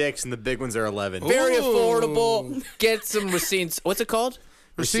jars are 6 and the big ones are 11. Very affordable. Get some Racines. What's it called?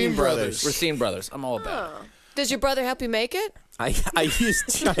 Recine Brothers. Racine Brothers. I'm all about it. Does your brother help you make it? I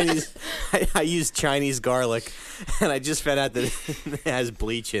used Chinese. I used Chinese garlic, and I just found out that it has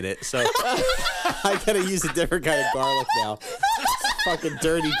bleach in it. So I gotta use a different kind of garlic now. Fucking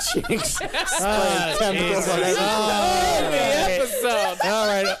dirty chinks spraying chemicals on Episode. All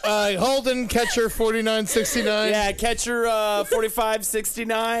right, Holden, catcher 4969. Yeah, catcher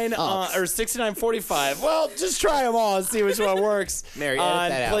 4569 or 6945. Well, just try them all and see which one works. Mary, edit on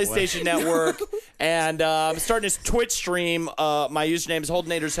that out. PlayStation Network. And I'm starting this Twitch stream. My username is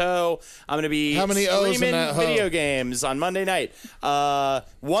Holdenators Ho. I'm going to be How many O's in streaming that ho? video games on Monday night.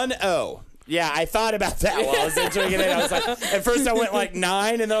 1 O. Yeah, I thought about that while I was entering it in. I was like, at first I went like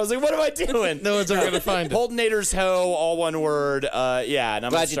 9, and then I was like, what am I doing? No one's ever going to find it. Holdenators Ho, all one word. Yeah, and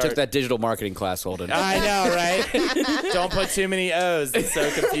I'm Glad you took that digital marketing class, Holden. I know, right? Don't put too many O's. It's so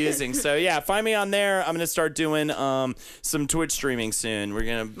confusing. So, yeah, find me on there. I'm going to start doing some Twitch streaming soon. We're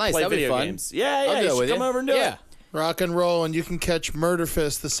going to play that'd be video fun. games. Yeah, I'll do you it should with come you. over and do it. Rock and roll, and you can catch Murder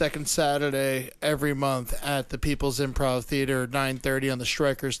Fist the second Saturday every month at the People's Improv Theater, 9:30 on the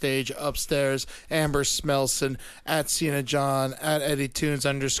Stryker stage upstairs. Amber Smelson, at Cena John, at Eddie Tunes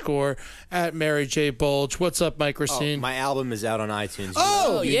 _ at Mary J. Bulge. What's up, Mike Recine? My album is out on iTunes.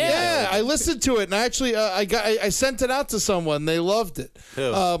 Oh yeah, I listened to it, and actually, I sent it out to someone. They loved it.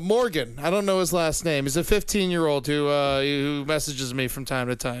 Who? Morgan. I don't know his last name. He's a 15-year-old who messages me from time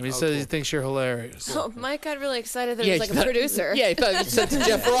to time. He says he thinks you're hilarious. Oh, Mike got really excited that he was like a producer. Yeah, he thought you sent to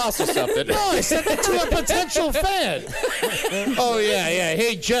Jeff Ross or something. No, I sent it to a potential fan. Oh, yeah.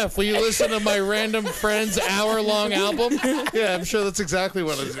 Hey, Jeff, will you listen to my random friend's hour-long album? Yeah, I'm sure that's exactly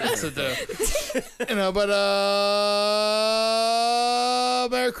what it's going to do. But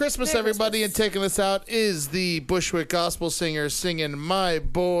Merry Christmas, everybody. And taking us out is the Bushwick Gospel Singer singing My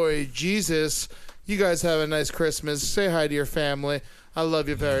Boy Jesus. You guys have a nice Christmas. Say hi to your family. I love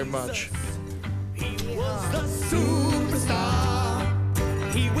you very much. He was the superstar.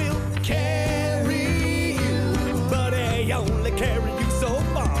 He will carry you, but he only carry you so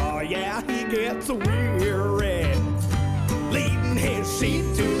far. Yeah, he gets weary, leading his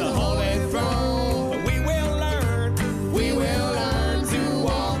sheep to the holy throne. But we will learn to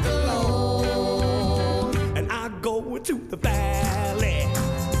walk alone. And I go to the valley,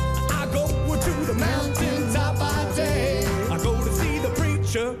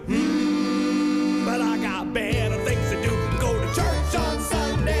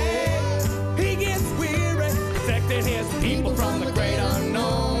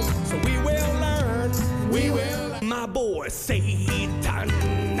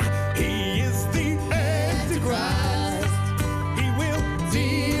 Satan. He is the Antichrist. He will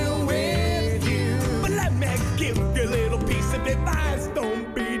deal with you. But let me give you a little piece of advice.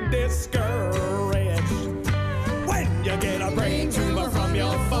 Don't be discouraged when you get a brain tumor from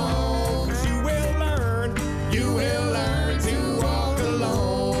your phone. 'Cause you will learn to walk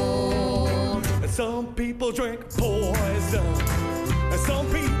alone. And some people drink poison. And some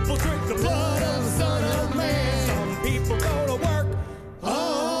people drink the blood of the Son of Man. Some people go to work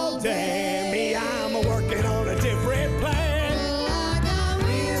all day. Me, I'm working on a different plan.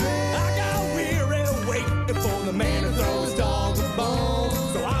 I got weary waiting for the man who throws dogs a bone.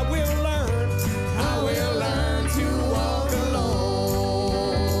 So I will learn to walk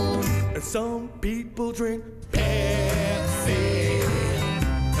alone. And some people drink Pepsi.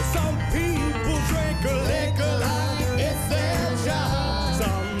 And some people drink a liquor like it's their job.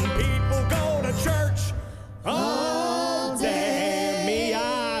 Some people go to church all day. Me,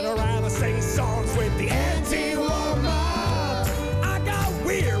 I'd rather sing songs with the anti-war mob. I got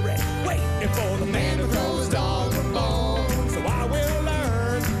weary waiting for the man who throws dogs a bone. So I will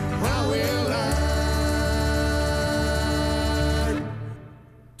learn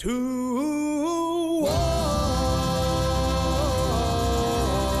to walk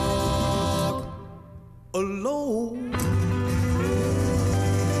alone.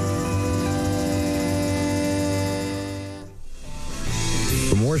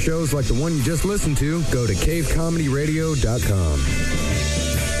 For more shows like the one you just listened to, go to cavecomedyradio.com.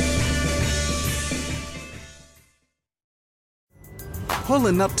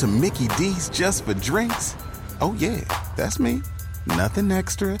 Pulling up to Mickey D's just for drinks? Oh yeah, that's me. Nothing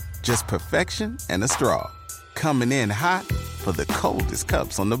extra, just perfection and a straw. Coming in hot for the coldest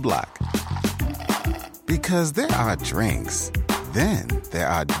cups on the block. Because there are drinks. Then there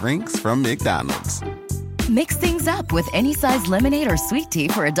are drinks from McDonald's. Mix things up with any size lemonade or sweet tea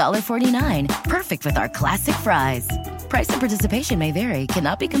for $1.49. Perfect with our classic fries. Price and participation may vary.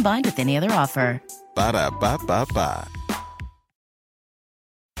 Cannot be combined with any other offer. Ba-da-ba-ba-ba.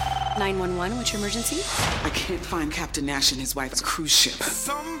 911, what's your emergency? I can't find Captain Nash and his wife's cruise ship.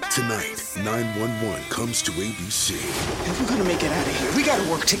 Tonight, 911 comes to ABC. If we're gonna make it out of here, we gotta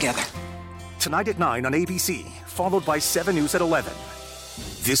work together. Tonight at 9 on ABC, followed by 7 News at 11.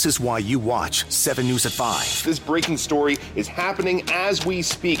 This is why you watch 7 News at 5. This breaking story is happening as we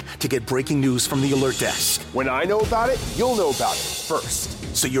speak. To get breaking news from the alert desk. When I know about it, you'll know about it first.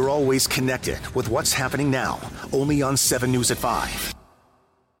 So you're always connected with what's happening now, only on 7 News at 5.